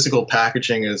mean, physical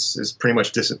packaging is pretty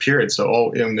much disappeared.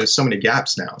 So there's so many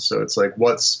gaps now. So it's like,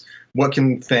 what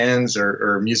can fans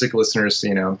or music listeners,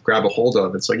 you know, grab a hold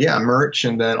of? It's like, yeah, merch.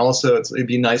 And then also it'd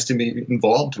be nice to be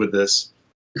involved with this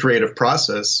creative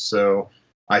process, so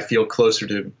I feel closer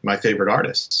to my favorite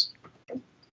artists.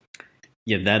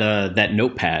 Yeah, that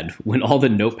Notepad, when all the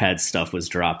Notepad stuff was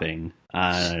dropping,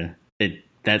 that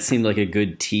seemed like a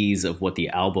good tease of what the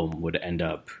album would end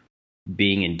up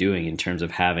being and doing, in terms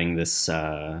of having this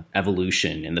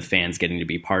evolution and the fans getting to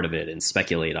be part of it and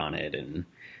speculate on it and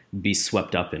be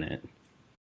swept up in it.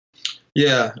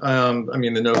 Yeah, I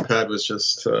mean, the Notepad was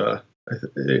just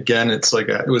again, it's like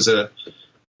I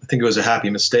think it was a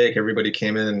happy mistake. Everybody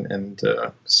came in and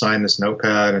signed this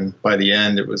Notepad, and by the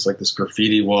end, it was like this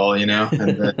graffiti wall, you know.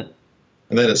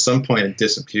 And then at some point, it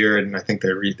disappeared, and I think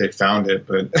they found it.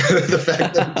 But the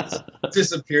fact that it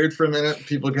disappeared for a minute,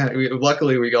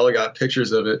 luckily we all got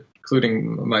pictures of it,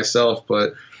 including myself.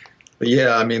 But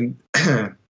yeah, I mean,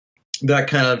 that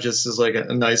kind of just is like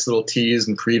a nice little tease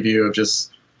and preview of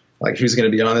just like who's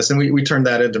going to be on this, and we turned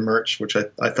that into merch, which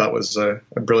I thought was a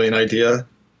brilliant idea.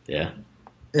 Yeah.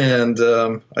 And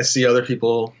I see other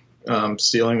people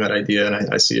stealing that idea,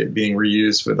 and I see it being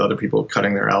reused with other people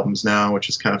cutting their albums now, which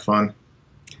is kind of fun.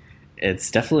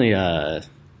 It's definitely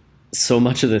so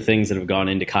much of the things that have gone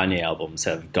into Kanye albums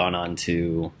have gone on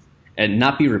to, and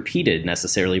not be repeated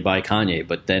necessarily by Kanye,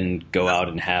 but then go out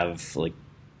and have like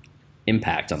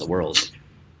impact on the world.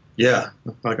 Yeah,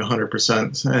 like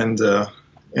 100%.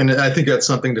 And I think that's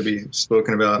something to be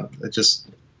spoken about. It just,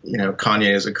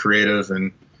 Kanye is a creative,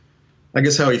 and I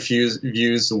guess how he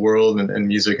views the world and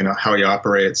music and how he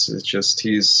operates. It's just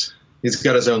he's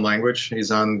got his own language.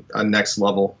 He's on a next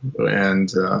level, and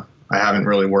I haven't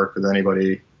really worked with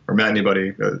anybody or met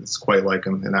anybody that's quite like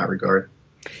him in that regard.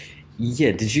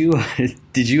 Yeah, did you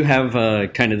have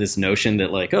kind of this notion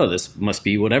that like, oh, this must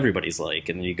be what everybody's like,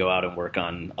 and then you go out and work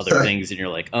on other things, and you're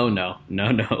like, oh no.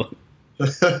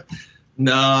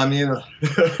 No, I mean,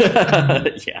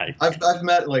 yeah. I've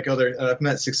met I've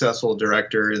met successful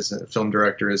directors, film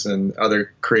directors, and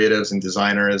other creatives and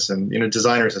designers, and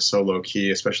designers are so low key,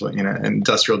 especially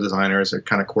industrial designers are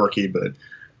kind of quirky,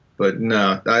 but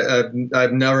no,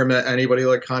 I've never met anybody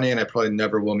like Kanye, and I probably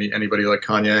never will meet anybody like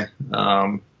Kanye.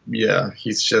 Yeah,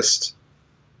 he's just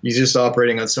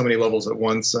operating on so many levels at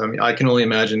once. I mean, I can only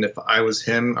imagine if I was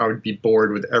him, I would be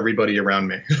bored with everybody around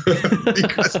me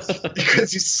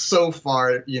because he's so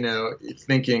far,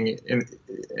 thinking,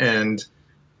 and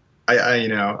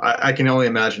I can only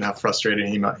imagine how frustrated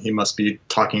he must be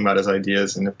talking about his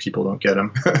ideas, and if people don't get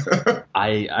him.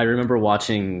 I remember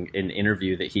watching an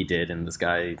interview that he did, and this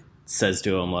guy says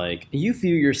to him like, "You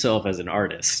view yourself as an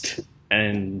artist,"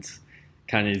 and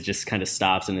kind of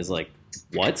stops and is like,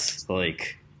 "What?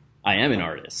 Like, I am an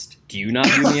artist. Do you not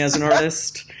view me as an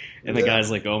artist?" And the guy's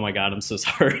like, "Oh my God, I'm so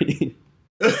sorry."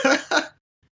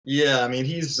 Yeah, I mean,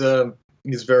 he's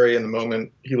very in the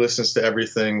moment. He listens to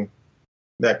everything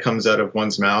that comes out of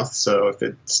one's mouth. So if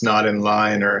it's not in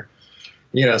line, or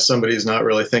somebody's not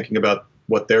really thinking about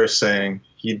what they're saying,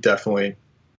 he definitely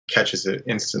catches it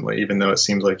instantly, even though it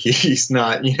seems like he's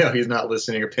not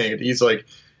listening or paying it.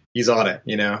 He's on it,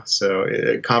 So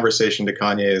a conversation to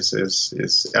Kanye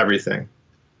is everything.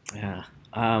 Yeah.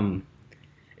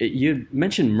 You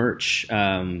mentioned merch.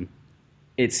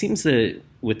 It seems that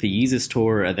with the Yeezus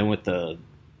tour and then with the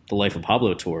Life of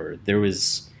Pablo tour, there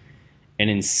was an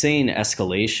insane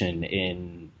escalation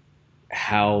in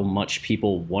how much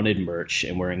people wanted merch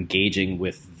and were engaging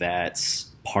with that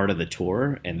part of the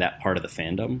tour and that part of the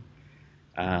fandom.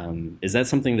 Is that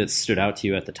something that stood out to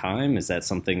you at the time? Is that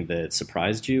something that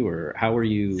surprised you, or how were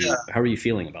you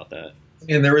feeling about that?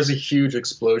 And there was a huge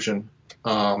explosion.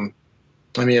 I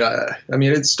mean,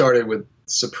 it started with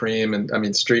Supreme, and I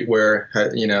mean, streetwear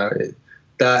had,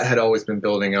 that had always been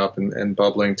building up and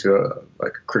bubbling to a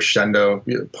crescendo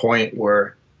point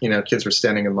where, kids were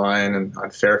standing in line and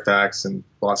on Fairfax and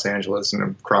Los Angeles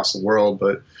and across the world.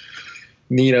 But,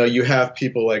 you have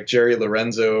people like Jerry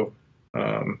Lorenzo,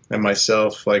 and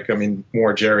myself,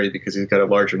 more Jerry because he's got a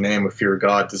larger name with Fear of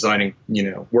God, designing,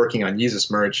 working on Yeezus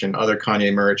merch and other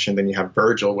Kanye merch. And then you have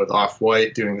Virgil with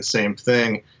Off-White doing the same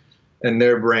thing, and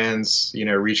their brands,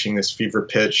 reaching this fever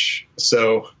pitch.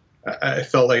 So I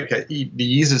felt like at the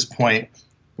Yeezus point,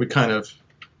 we kind of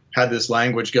had this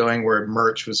language going where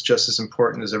merch was just as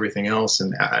important as everything else,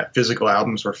 and physical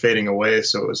albums were fading away.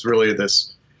 So it was really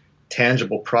this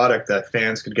tangible product that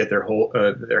fans could get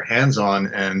their hands on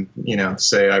and,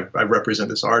 say, I represent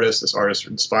this artist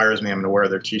inspires me, I'm going to wear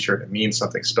their t-shirt, it means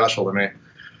something special to me.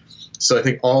 So I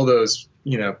think all those,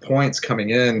 points coming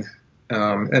in,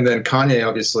 and then Kanye,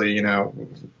 obviously,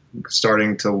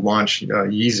 starting to launch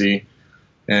Yeezy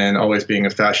and always being a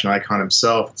fashion icon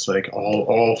himself. It's like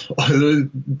all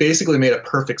basically made a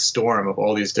perfect storm of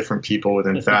all these different people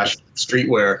within fashion,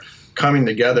 streetwear coming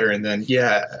together. And then,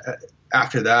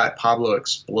 after that, Pablo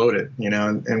exploded,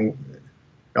 and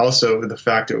also the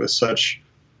fact it was such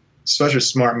a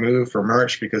smart move for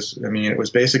merch, because it was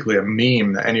basically a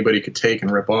meme that anybody could take and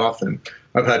rip off. And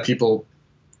I've had people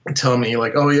tell me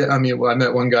like, oh yeah, I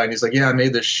met one guy and he's like, yeah, I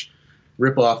made this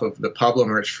rip off of the Pablo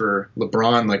merch for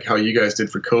LeBron, like how you guys did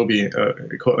for Kobe, and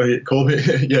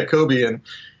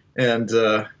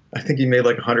I think he made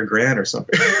like $100,000 or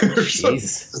something.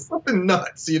 something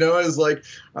nuts, I was like,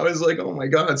 oh my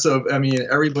God. So,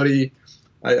 everybody,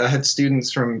 I had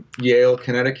students from Yale,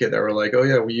 Connecticut that were like, oh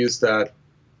yeah, we used that,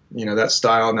 that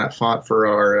style and that font for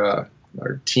our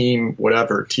team,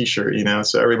 whatever t-shirt,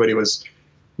 so everybody was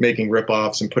making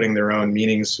rip-offs and putting their own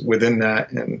meanings within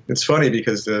that. And it's funny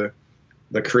because the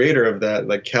creator of that,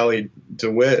 like Kelly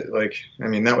DeWitt,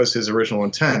 that was his original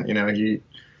intent. He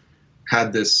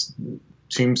had this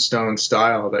tombstone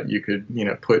style that you could,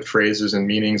 put phrases and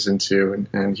meanings into.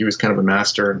 And he was kind of a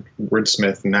master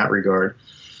wordsmith in that regard.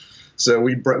 So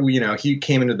he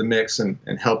came into the mix and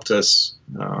helped us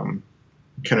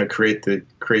kind of create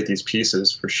these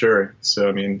pieces for sure. So,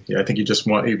 I mean, I think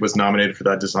he was nominated for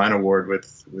that design award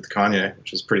with Kanye,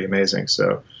 which is pretty amazing.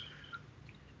 So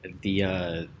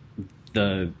the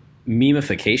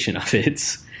memification of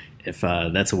it, if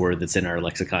that's a word that's in our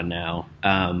lexicon now.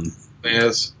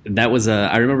 Yes. That was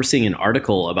I remember seeing an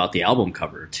article about the album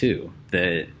cover too.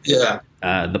 The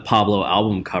Pablo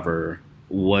album cover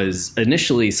was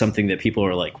initially something that people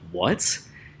were like, "What?"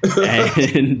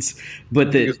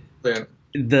 But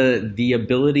the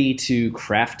ability to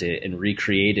craft it and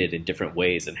recreate it in different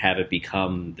ways and have it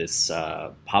become this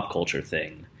pop culture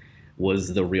thing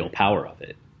was the real power of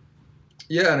it.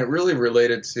 Yeah, and it really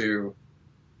related to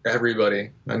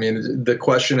everybody. I mean, the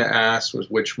question it asked was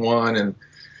which one, and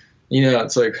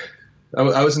it's like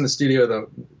I was in the studio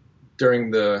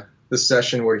during the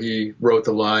session where he wrote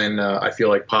the line "I feel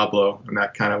like Pablo," and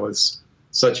that kind of was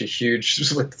such a huge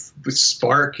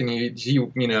spark. And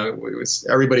it was,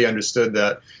 everybody understood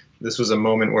that this was a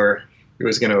moment where it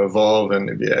was going to evolve, and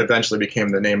it eventually became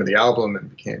the name of the album, and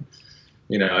became,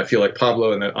 I feel like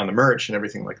Pablo on the merch and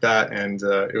everything like that. And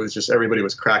it was just, everybody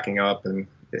was cracking up, and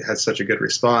it had such a good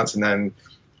response. And then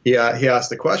he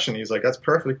asked the question. He's like, "That's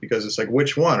perfect, because it's like,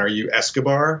 which one are you,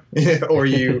 Escobar or are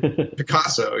you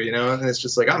Picasso?" And it's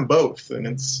just like, I'm both. And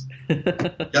it's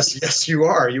yes, you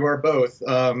are both.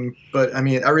 But I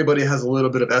mean, everybody has a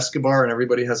little bit of Escobar and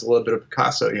everybody has a little bit of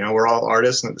Picasso. We're all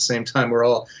artists, and at the same time, we're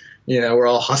all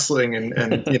hustling and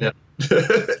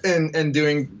and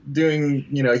doing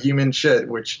human shit,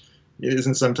 which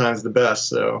isn't sometimes the best.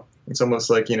 So it's almost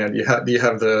like, you have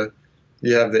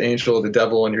the angel, the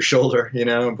devil on your shoulder,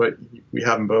 but we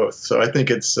have them both. So I think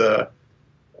it's a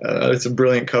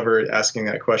brilliant cover asking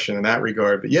that question in that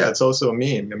regard. But yeah, it's also a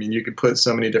meme. I mean, you could put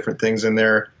so many different things in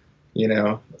there,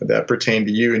 that pertain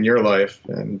to you in your life,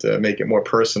 and make it more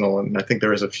personal. And I think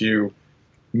there was a few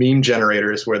meme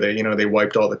generators where they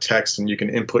wiped all the text, and you can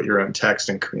input your own text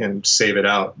and save it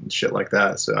out and shit like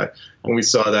that. So when we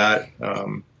saw that,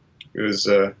 it was,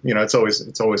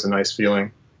 it's always a nice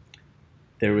feeling.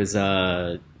 There was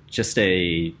just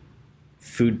a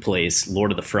food place,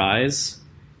 Lord of the Fries,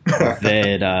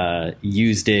 that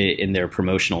used it in their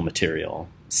promotional material.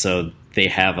 So they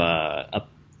have a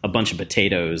bunch of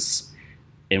potatoes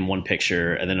in one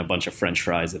picture and then a bunch of French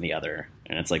fries in the other.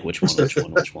 And it's like, which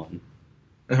one?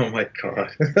 Oh, my God.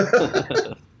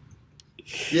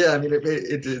 Yeah, I mean,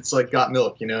 it's like got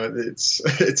milk,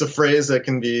 It's a phrase that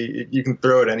you can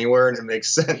throw it anywhere and it makes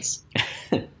sense.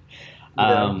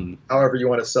 However you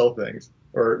want to sell things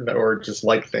or just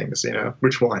like things,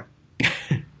 which one?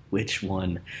 Which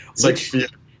one? It's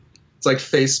like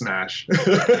face smash.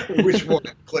 Which one?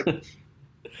 Click.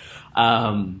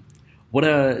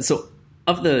 So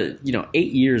of the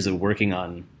 8 years of working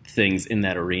on things in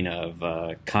that arena of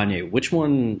Kanye, which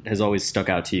one has always stuck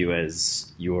out to you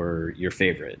as your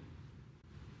favorite?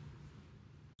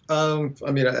 I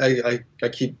mean, I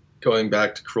keep going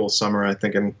back to Cruel Summer, I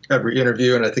think, in every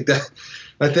interview. And I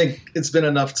think it's been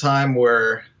enough time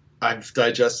where I've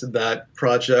digested that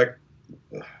project,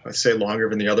 I say, longer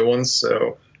than the other ones.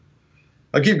 So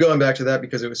I keep going back to that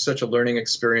because it was such a learning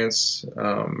experience,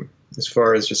 as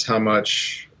far as just how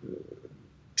much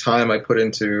time I put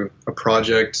into a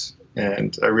project.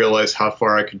 And I realized how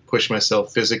far I could push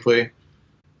myself physically.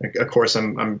 Of course,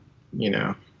 I'm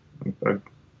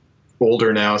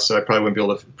older now, so I probably wouldn't be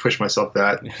able to push myself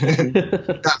that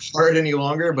hard any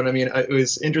longer. But I mean, it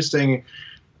was interesting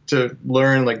to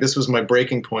learn, like, this was my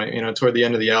breaking point. Toward the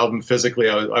end of the album, physically,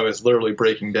 I was literally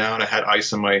breaking down. I had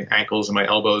ice on my ankles and my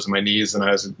elbows and my knees, and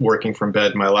I was working from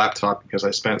bed, my laptop, because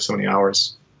I spent so many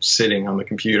hours sitting on the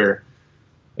computer,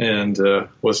 and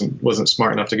wasn't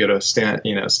smart enough to get a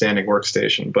standing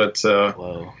workstation. But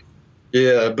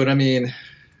yeah, but I mean,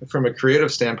 from a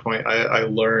creative standpoint, I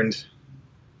learned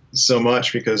so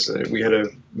much because we had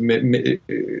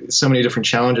so many different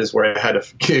challenges where I had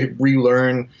to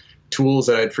relearn tools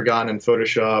that I'd forgotten in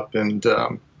Photoshop, and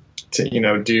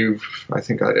I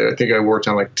think I worked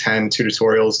on like 10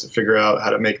 tutorials to figure out how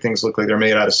to make things look like they're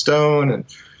made out of stone. And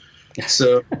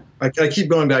so I keep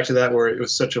going back to that, where it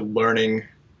was such a learning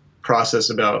process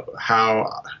about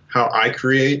how I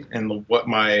create and what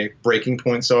my breaking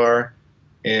points are,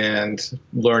 and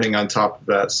learning on top of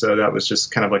that. So that was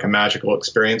just kind of like a magical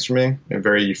experience for me, and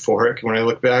very euphoric when I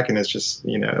look back. And it's just,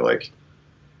 like,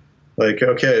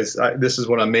 okay, this is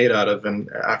what I'm made out of. And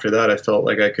after that, I felt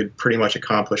like I could pretty much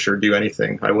accomplish or do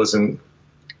anything.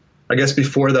 I guess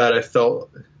before that, I felt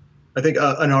I think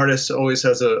an artist always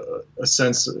has a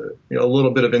sense, a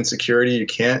little bit of insecurity. You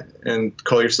can't and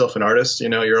call yourself an artist.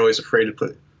 You're always afraid to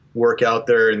put work out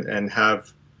there and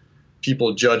have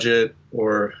people judge it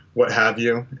or what have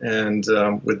you. And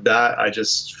with that, I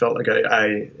just felt like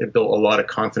it built a lot of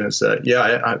confidence that,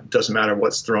 it doesn't matter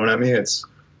what's thrown at me.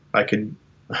 I could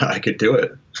do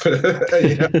it.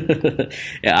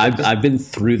 Yeah, I've been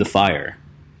through the fire.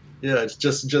 Yeah, it's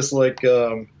just like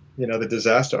the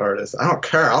disaster artist. I don't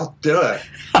care. I'll do it.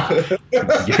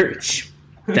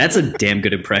 That's a damn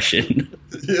good impression.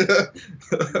 Yeah.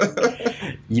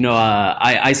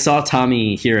 I saw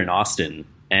Tommy here in Austin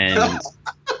and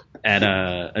at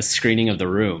a screening of The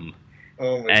Room.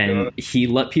 Oh my and God. He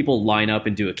let people line up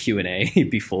and do a Q&A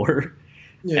before.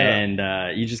 Yeah.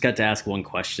 And you just got to ask one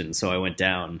question. So I went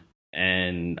down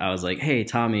and I was like, "Hey,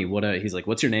 Tommy, he's like,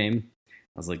 what's your name?"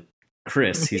 I was like,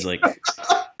 "Chris." He's like,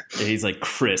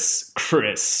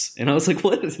 Chris. And I was like,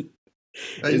 what is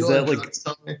that like?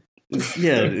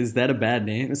 Is that a bad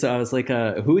name? So I was like,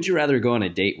 who would you rather go on a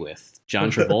date with,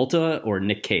 John Travolta or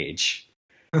Nick Cage?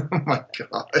 Oh my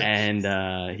God.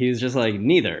 And he was just like,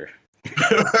 neither.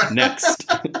 Next.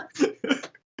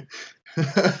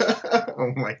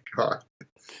 Oh my God.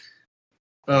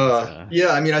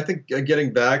 I think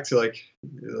getting back to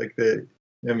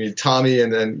Tommy,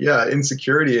 and then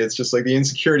insecurity. It's just like the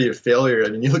insecurity of failure. I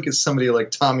mean, you look at somebody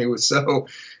like Tommy Wiseau.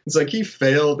 It's like he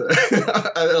failed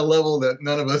at a level that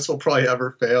none of us will probably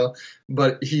ever fail,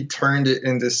 but he turned it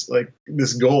into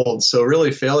this gold. So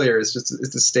really, failure is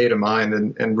it's a state of mind,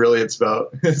 and really it's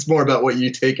more about what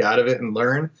you take out of it and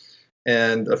learn.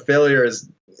 And a failure is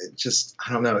just,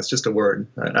 I don't know, it's just a word.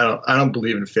 I don't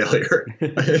believe in failure.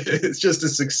 It's just a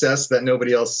success that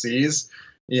nobody else sees.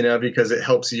 Because it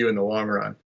helps you in the long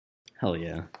run. Hell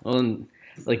yeah. Well, and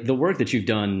like the work that you've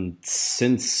done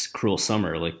since Cruel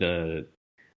Summer,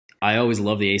 I always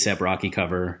love the A$AP Rocky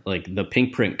cover, like the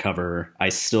Pink Print cover. I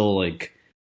still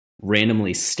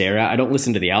randomly stare at. I don't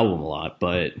listen to the album a lot,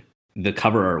 but the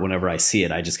cover art, whenever I see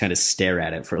it, I just kind of stare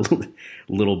at it for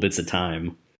little bits of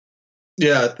time.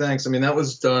 Yeah, thanks. I mean, that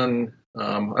was done.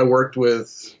 I worked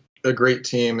with a great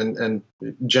team, and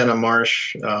Jenna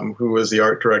Marsh, who was the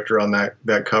art director on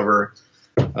that cover,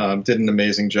 did an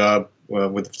amazing job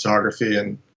with the photography,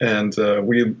 and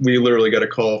we literally got a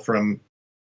call from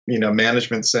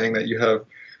management saying that you have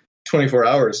 24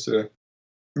 hours to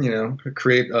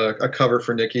create a cover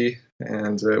for Nikki,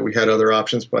 and we had other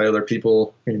options by other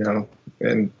people, and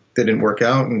they didn't work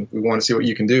out, and we want to see what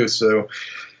you can do. So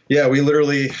yeah, we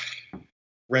literally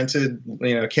rented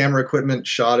camera equipment,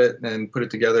 shot it, and put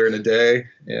it together in a day.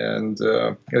 And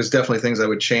it was definitely things I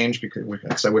would change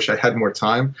because I wish I had more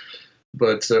time.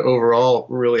 But overall,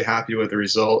 really happy with the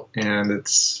result. And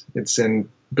it's in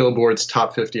Billboard's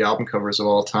top 50 album covers of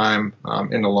all time,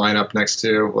 in the lineup next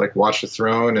to Watch the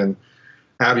Throne and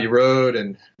Abbey Road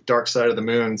and Dark Side of the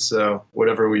Moon. So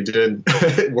whatever we did,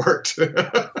 it worked.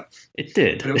 It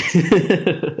did.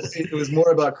 It was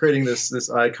more about creating this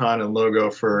icon and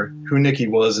logo for who Nikki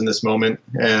was in this moment.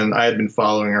 And I had been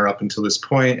following her up until this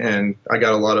point, and I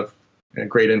got a lot of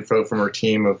great info from her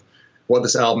team of what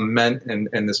this album meant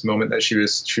and this moment that she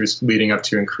was leading up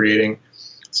to and creating.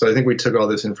 So I think we took all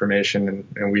this information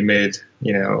and we made,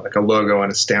 a logo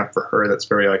and a stamp for her that's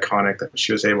very iconic, that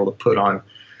she was able to put on,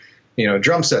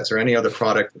 drum sets or any other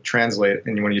product that translate.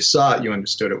 And when you saw it, you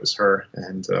understood it was her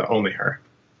and only her.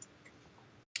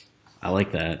 I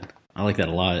like that. I like that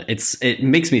a lot. It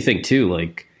makes me think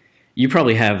too, you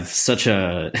probably have such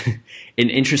an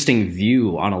interesting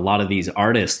view on a lot of these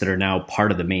artists that are now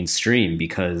part of the mainstream,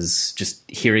 because just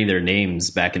hearing their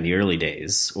names back in the early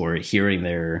days or hearing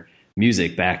their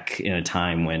music back in a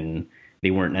time when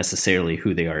they weren't necessarily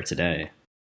who they are today.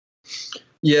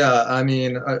 Yeah, I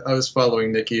mean, I was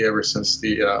following Nikki ever since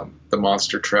the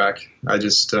Monster track. I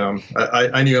just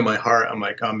I knew in my heart, I'm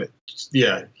like, going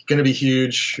to be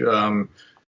huge.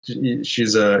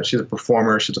 She's a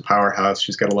performer. She's a powerhouse.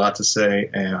 She's got a lot to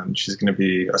say, and she's going to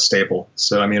be a staple.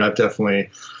 So I mean,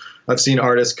 I've seen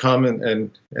artists come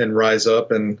and rise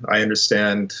up, and I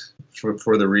understand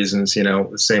for the reasons.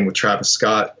 The same with Travis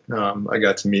Scott. I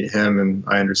got to meet him, and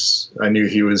I knew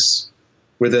he was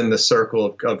within the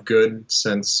circle of good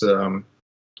since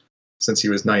he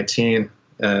was 19,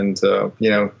 and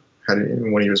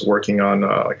when he was working on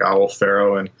Owl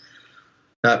Pharaoh and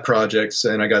that projects,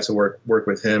 and I got to work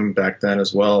with him back then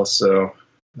as well. So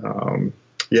I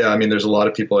mean, there's a lot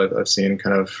of people I've seen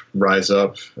kind of rise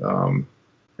up, and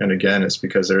again, it's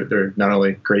because they're not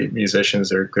only great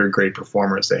musicians, they're great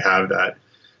performers. They have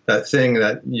that thing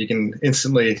that you can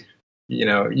instantly.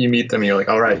 You meet them and you're like,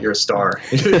 all right, you're a star.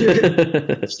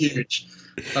 It's huge.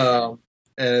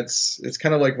 And it's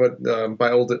kind of like what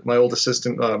my old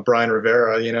assistant Brian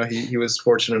Rivera. You know, he was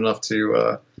fortunate enough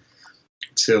to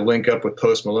link up with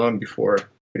Post Malone before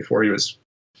he was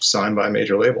signed by a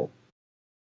major label.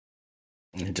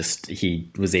 Just he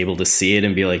was able to see it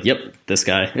and be like, "Yep, this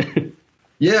guy."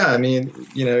 Yeah, I mean,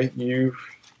 you know,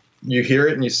 you hear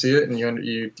it and you see it, and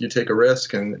you take a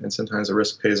risk, and sometimes the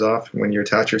risk pays off when you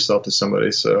attach yourself to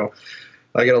somebody. So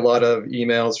I get a lot of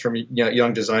emails from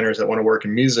young designers that want to work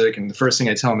in music, and the first thing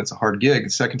I tell them, it's a hard gig. The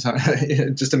second time,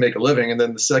 just to make a living, and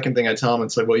then the second thing I tell them,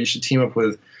 it's like, well, you should team up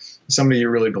with somebody you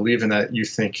really believe in, that you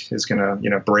think is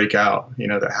gonna break out,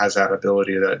 that has that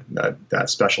ability, that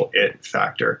special it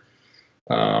factor.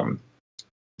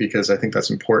 Because I think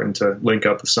that's important, to link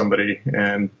up with somebody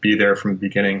and be there from the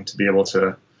beginning, to be able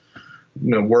to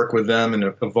work with them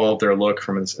and evolve their look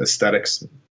from an aesthetics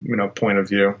point of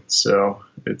view. So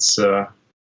it's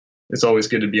always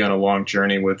good to be on a long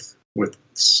journey with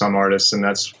some artists, and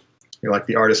that's like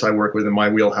the artists I work with in my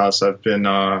wheelhouse. I've been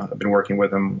working with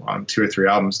them on 2 or 3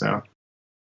 albums now.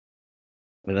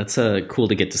 Well, that's cool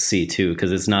to get to see too,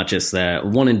 because it's not just that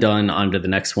one and done onto the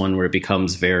next one where it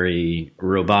becomes very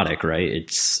robotic, right?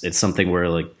 It's something where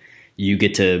like you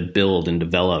get to build and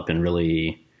develop and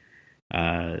really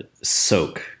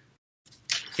soak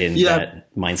in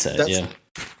that mindset.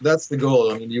 That's the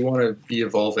goal. I mean, you want to be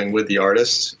evolving with the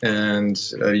artist, and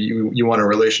you want a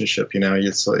relationship.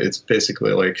 It's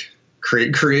basically like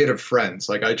creative friends.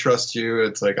 Like, I trust you.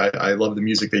 It's like I love the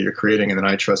music that you're creating, and then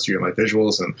I trust you in my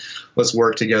visuals, and let's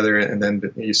work together. And then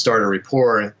you start a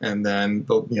rapport, and then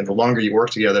the longer you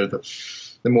work together,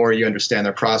 the more you understand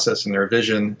their process and their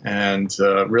vision, and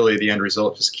really the end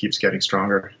result just keeps getting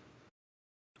stronger.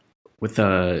 With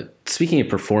speaking of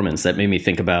performance, that made me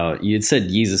think about, you had said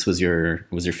Yeezus was your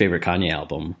favorite Kanye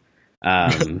album.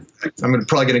 I'm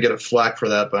probably going to get a flack for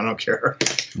that, but I don't care.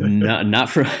 Not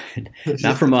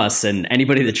from us, and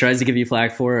anybody that tries to give you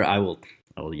flack for it, I will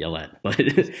yell at. But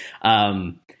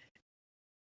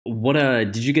what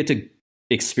did you get to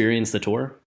experience the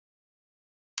tour?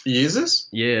 Yeezus?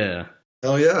 Yeah.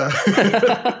 Oh yeah.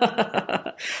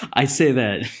 I say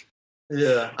that.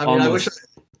 Yeah, I mean, I wish.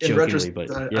 In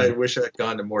retrospect, I wish I had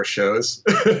gone to more shows.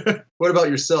 What about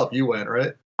yourself? You went,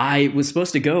 right? I was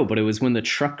supposed to go, but it was when the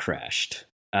truck crashed.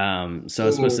 So I was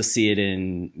supposed to see it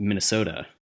in Minnesota.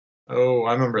 Oh,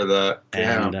 I remember that.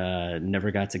 Damn. And never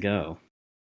got to go.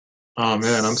 Oh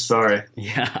man, I'm sorry.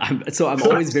 Yeah, I'm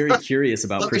always very curious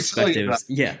about perspectives.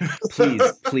 Yeah,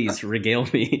 please regale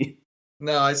me.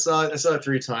 No, I saw it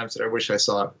 3 times, and I wish I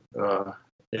saw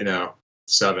it.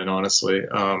 7, honestly.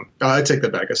 I take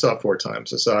that back. I saw it 4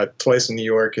 times. I saw it twice in New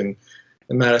York and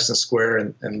in Madison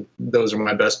Square, and those are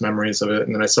my best memories of it.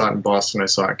 And then I saw it in Boston. I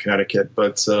saw it in Connecticut.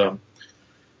 But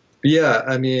yeah,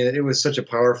 I mean, it was such a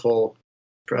powerful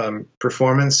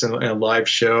performance and a live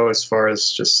show as far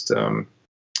as just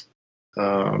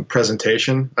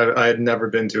presentation. I had never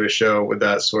been to a show with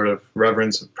that sort of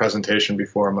reverence of presentation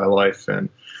before in my life, and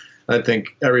I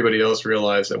think everybody else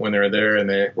realized that when they were there and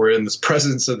they were in this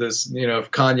presence of this,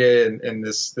 of Kanye and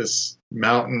this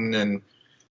mountain and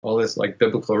all this like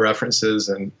biblical references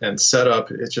and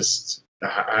setup. It's just,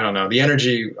 I don't know, the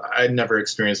energy. I'd never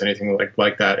experienced anything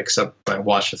like that except when I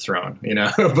Watch the Throne,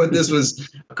 but this was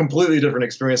a completely different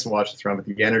experience than Watch the Throne, but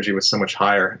the energy was so much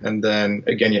higher. And then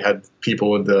again, you had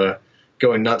people with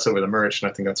going nuts over the merch.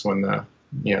 And I think that's when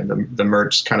the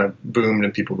merch kind of boomed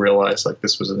and people realized like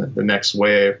this was the next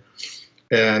wave.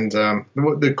 And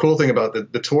the cool thing about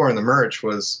the tour and the merch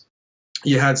was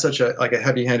you had such a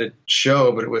heavy-handed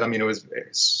show, but it was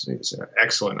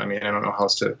excellent. I mean, I don't know how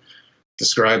else to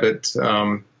describe it.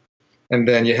 And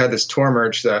then you had this tour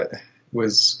merch that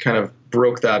was kind of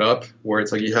broke that up, where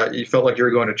it's like you felt like you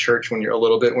were going to church when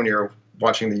you're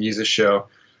watching the Yeezus show.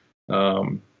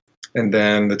 And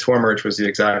then the tour merch was the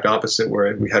exact opposite,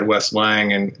 where we had Wes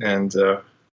Lang and a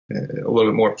little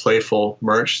bit more playful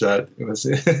merch that was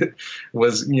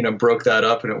broke that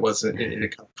up, and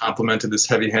it complemented this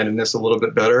heavy-handedness a little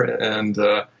bit better. And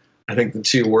I think the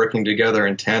two working together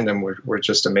in tandem were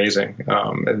just amazing,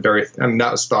 and that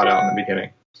was thought out in the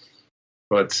beginning.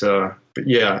 But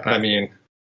yeah, I mean,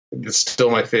 it's still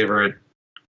my favorite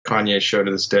Kanye show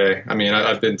to this day. I mean,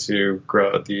 I've been to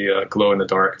the Glow in the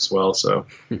Dark as well, so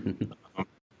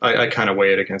I kind of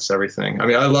weigh it against everything. I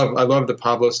mean, I love the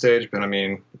Pablo stage, but I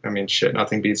mean, shit,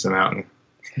 nothing beats the Mountain.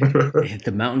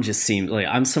 The Mountain just seemed like,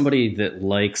 I'm somebody that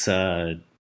likes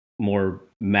more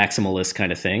maximalist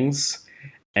kind of things,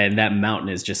 and that Mountain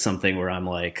is just something where I'm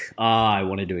like, I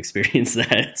wanted to experience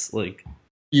that. It's like,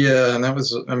 yeah, and that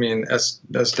was, I mean, S.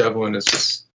 Devlin is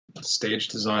just stage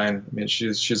design. I mean,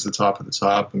 she's the top of the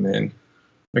top. I mean,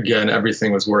 again,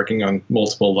 everything was working on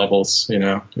multiple levels. You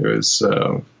know, it was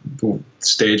the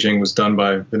staging was done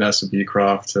by Vanessa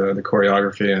Beecroft, the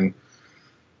choreography, and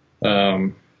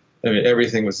I mean,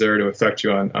 everything was there to affect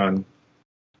you on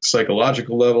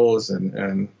psychological levels,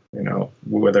 and you know,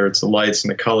 whether it's the lights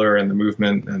and the color and the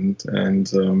movement,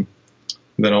 and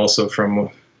then also from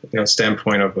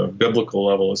standpoint of a biblical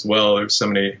level as well. There's so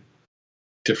many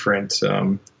different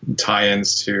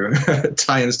tie-ins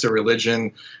to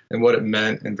religion and what it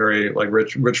meant, and very like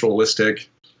ritualistic.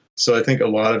 So I think a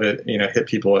lot of it, hit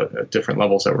people at different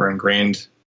levels that were ingrained,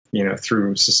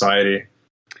 through society.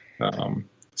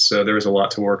 So there was a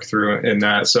lot to work through in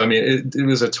that. So, I mean, it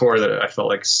was a tour that I felt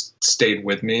like stayed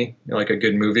with me, like a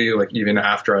good movie, like even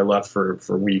after I left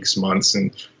for weeks, months.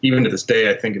 And even to this day,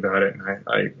 I think about it,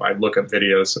 and I look up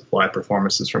videos of live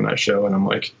performances from that show, and I'm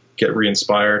like, get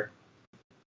re-inspired.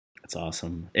 That's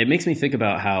awesome. It makes me think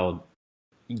about how,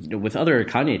 with other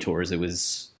Kanye tours, it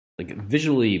was like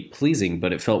visually pleasing,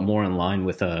 but it felt more in line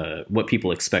with what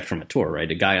people expect from a tour, right?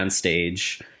 A guy on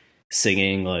stage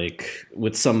singing, like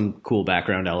with some cool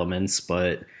background elements,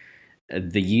 but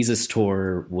the Yeezus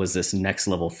tour was this next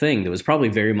level thing that was probably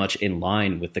very much in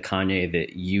line with the Kanye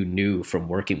that you knew from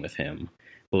working with him,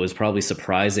 but was probably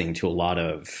surprising to a lot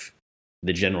of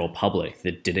the general public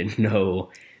that didn't know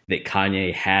that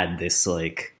Kanye had this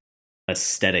like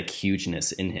aesthetic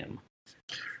hugeness in him.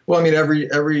 Well, I mean,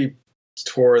 every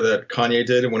tour that Kanye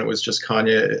did, when it was just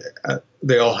Kanye,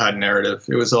 they all had narrative.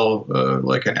 It was all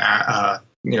like an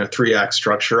 3-act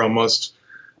structure almost.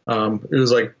 It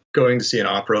was like going to see an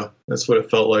opera. That's what it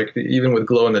felt like. Even with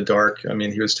Glow in the Dark, I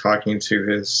mean, he was talking to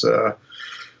his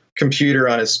computer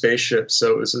on his spaceship,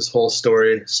 so it was this whole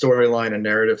storyline and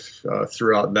narrative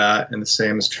throughohout that, and the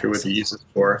same is true with the Yeezus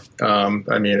tour.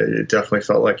 I mean, it definitely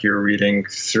felt like you were reading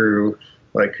through,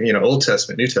 like, Old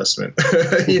Testament, New Testament.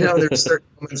 There's certain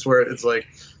moments where it's like,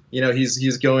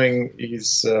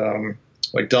 he's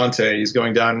like Dante, he's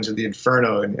going down into the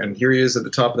Inferno, and here he is at the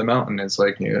top of the mountain. It's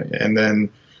like, and then,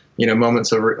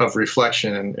 moments of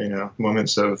reflection, and,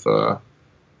 moments of,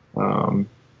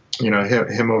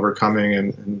 him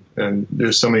overcoming, and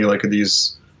there's so many like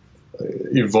these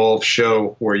evolved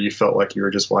show where you felt like you were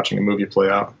just watching a movie play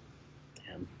out.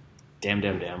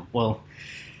 Damn. Well,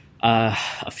 a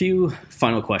few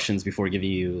final questions before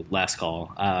giving you last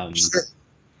call. Sure.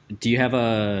 Do you have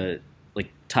a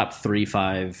top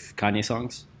 3-5 Kanye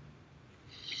songs?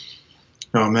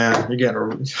 Oh man, you're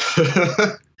getting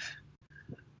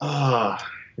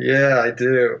yeah, I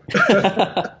do.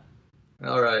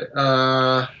 All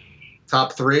right.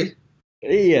 Top 3?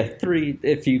 Yeah, 3.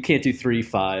 If you can't do 3,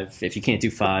 5. If you can't do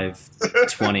 5,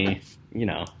 20,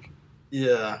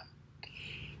 Yeah.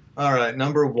 All right,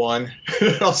 number 1.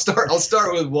 I'll start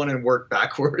with 1 and work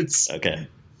backwards. Okay.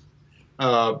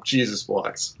 Jesus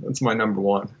Walks. That's my number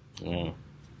 1.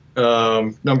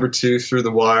 Mm. Number 2, Through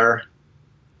the Wire.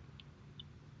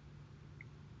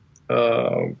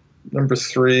 Number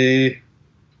 3,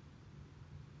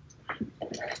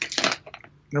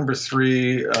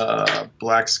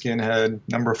 Black Skinhead.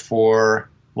 Number 4,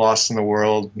 Lost in the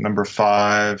World. Number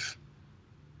 5,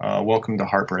 Welcome to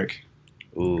Heartbreak.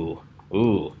 Ooh,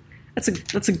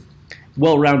 that's a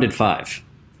well-rounded 5.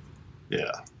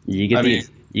 Yeah, you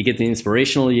get the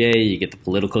inspirational yay, you get the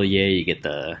political yay, you get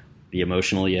the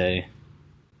emotional yay.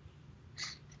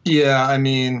 Yeah, I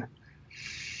mean,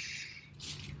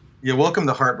 Welcome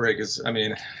to Heartbreak is, I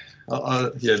mean,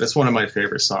 that's one of my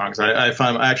favorite songs. I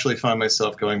actually find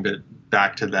myself going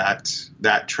back to that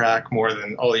track more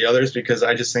than all the others, because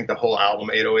I just think the whole album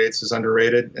 808s is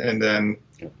underrated, and then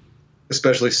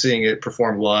especially seeing it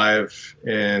performed live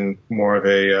in more of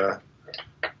a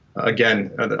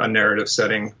narrative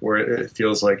setting where it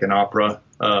feels like an opera.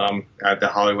 At the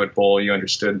Hollywood Bowl, you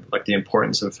understood like the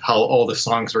importance of how all the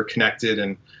songs were connected,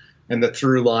 and the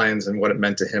through lines and what it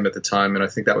meant to him at the time. And I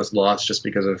think that was lost just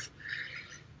because of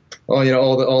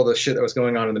all the shit that was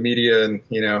going on in the media, and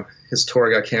his tour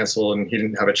got canceled, and he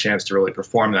didn't have a chance to really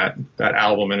perform that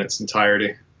album in its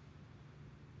entirety.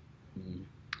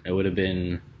 It would have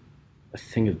been a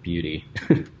thing of beauty.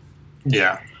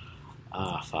 Yeah.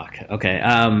 Fuck. Okay.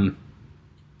 And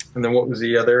then what was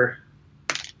the other?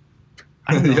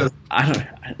 I don't know.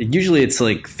 Usually it's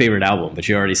like favorite album, but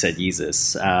you already said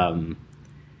Yeezus.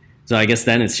 So I guess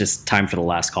then it's just time for the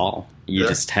last call. You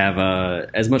just have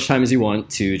as much time as you want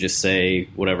to just say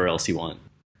whatever else you want.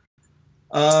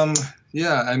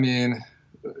 Yeah, I mean,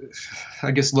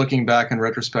 I guess looking back in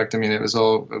retrospect, I mean, it was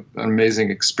all an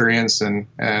amazing experience, and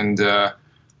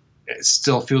it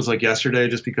still feels like yesterday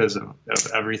just because of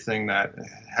everything that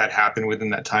had happened within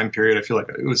that time period. I feel like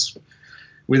it was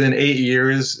within 8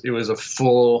 years, it was a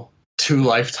full 2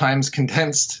 lifetimes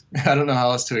condensed. I don't know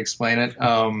how else to explain it.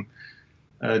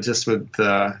 Just with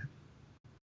that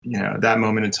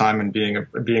moment in time and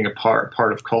being a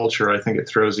part of culture, I think it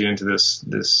throws you into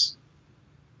this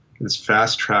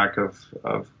fast track of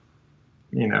a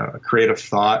creative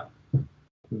thought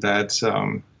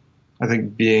that I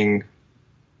think being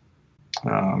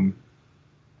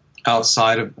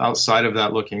outside of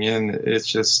that looking in, it's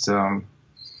just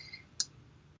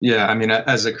I mean,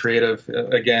 as a creative,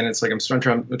 again, it's like I'm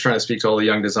trying to speak to all the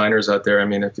young designers out there. I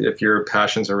mean, if your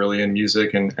passions are really in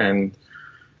music and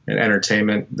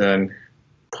entertainment, then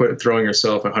throwing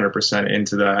yourself 100%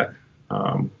 into that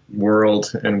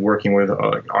world and working with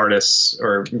artists,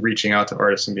 or reaching out to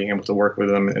artists and being able to work with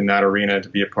them in that arena to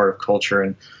be a part of culture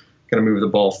and kind of move the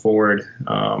ball forward.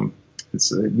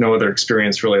 It's no other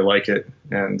experience really like it,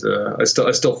 and I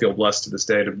still feel blessed to this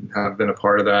day to have been a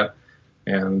part of that.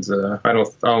 And I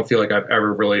don't feel like I've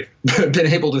ever really been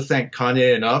able to thank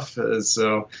Kanye enough.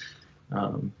 So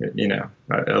I'd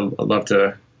love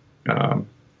to.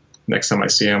 Next time I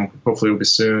see him, hopefully it'll be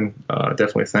soon.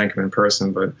 Definitely thank him in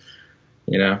person. But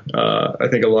I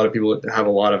think a lot of people have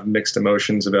a lot of mixed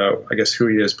emotions about, I guess, who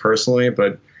he is personally.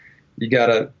 But you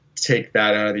gotta take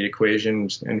that out of the equation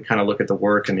and kind of look at the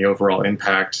work and the overall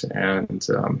impact. And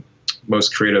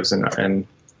most creatives and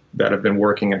that have been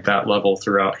working at that level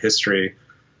throughout history,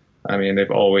 I mean,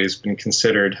 they've always been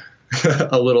considered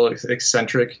a little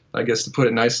eccentric, I guess, to put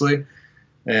it nicely.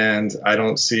 And I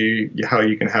don't see how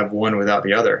you can have one without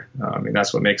the other. I mean,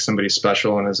 that's what makes somebody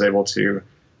special and is able to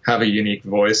have a unique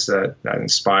voice that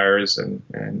inspires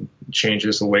and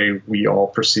changes the way we all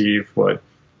perceive what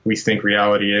we think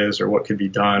reality is, or what could be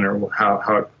done, or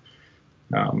how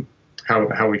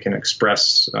we can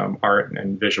express art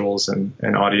and visuals and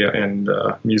audio and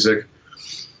music.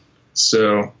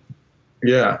 So,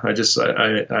 yeah, I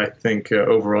think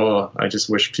overall, I just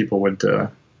wish people would,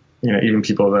 even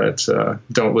people that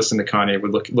don't listen to Kanye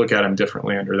would look at him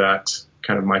differently under that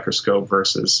kind of microscope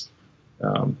versus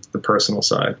the personal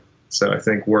side. So I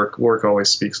think work always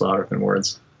speaks louder than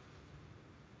words.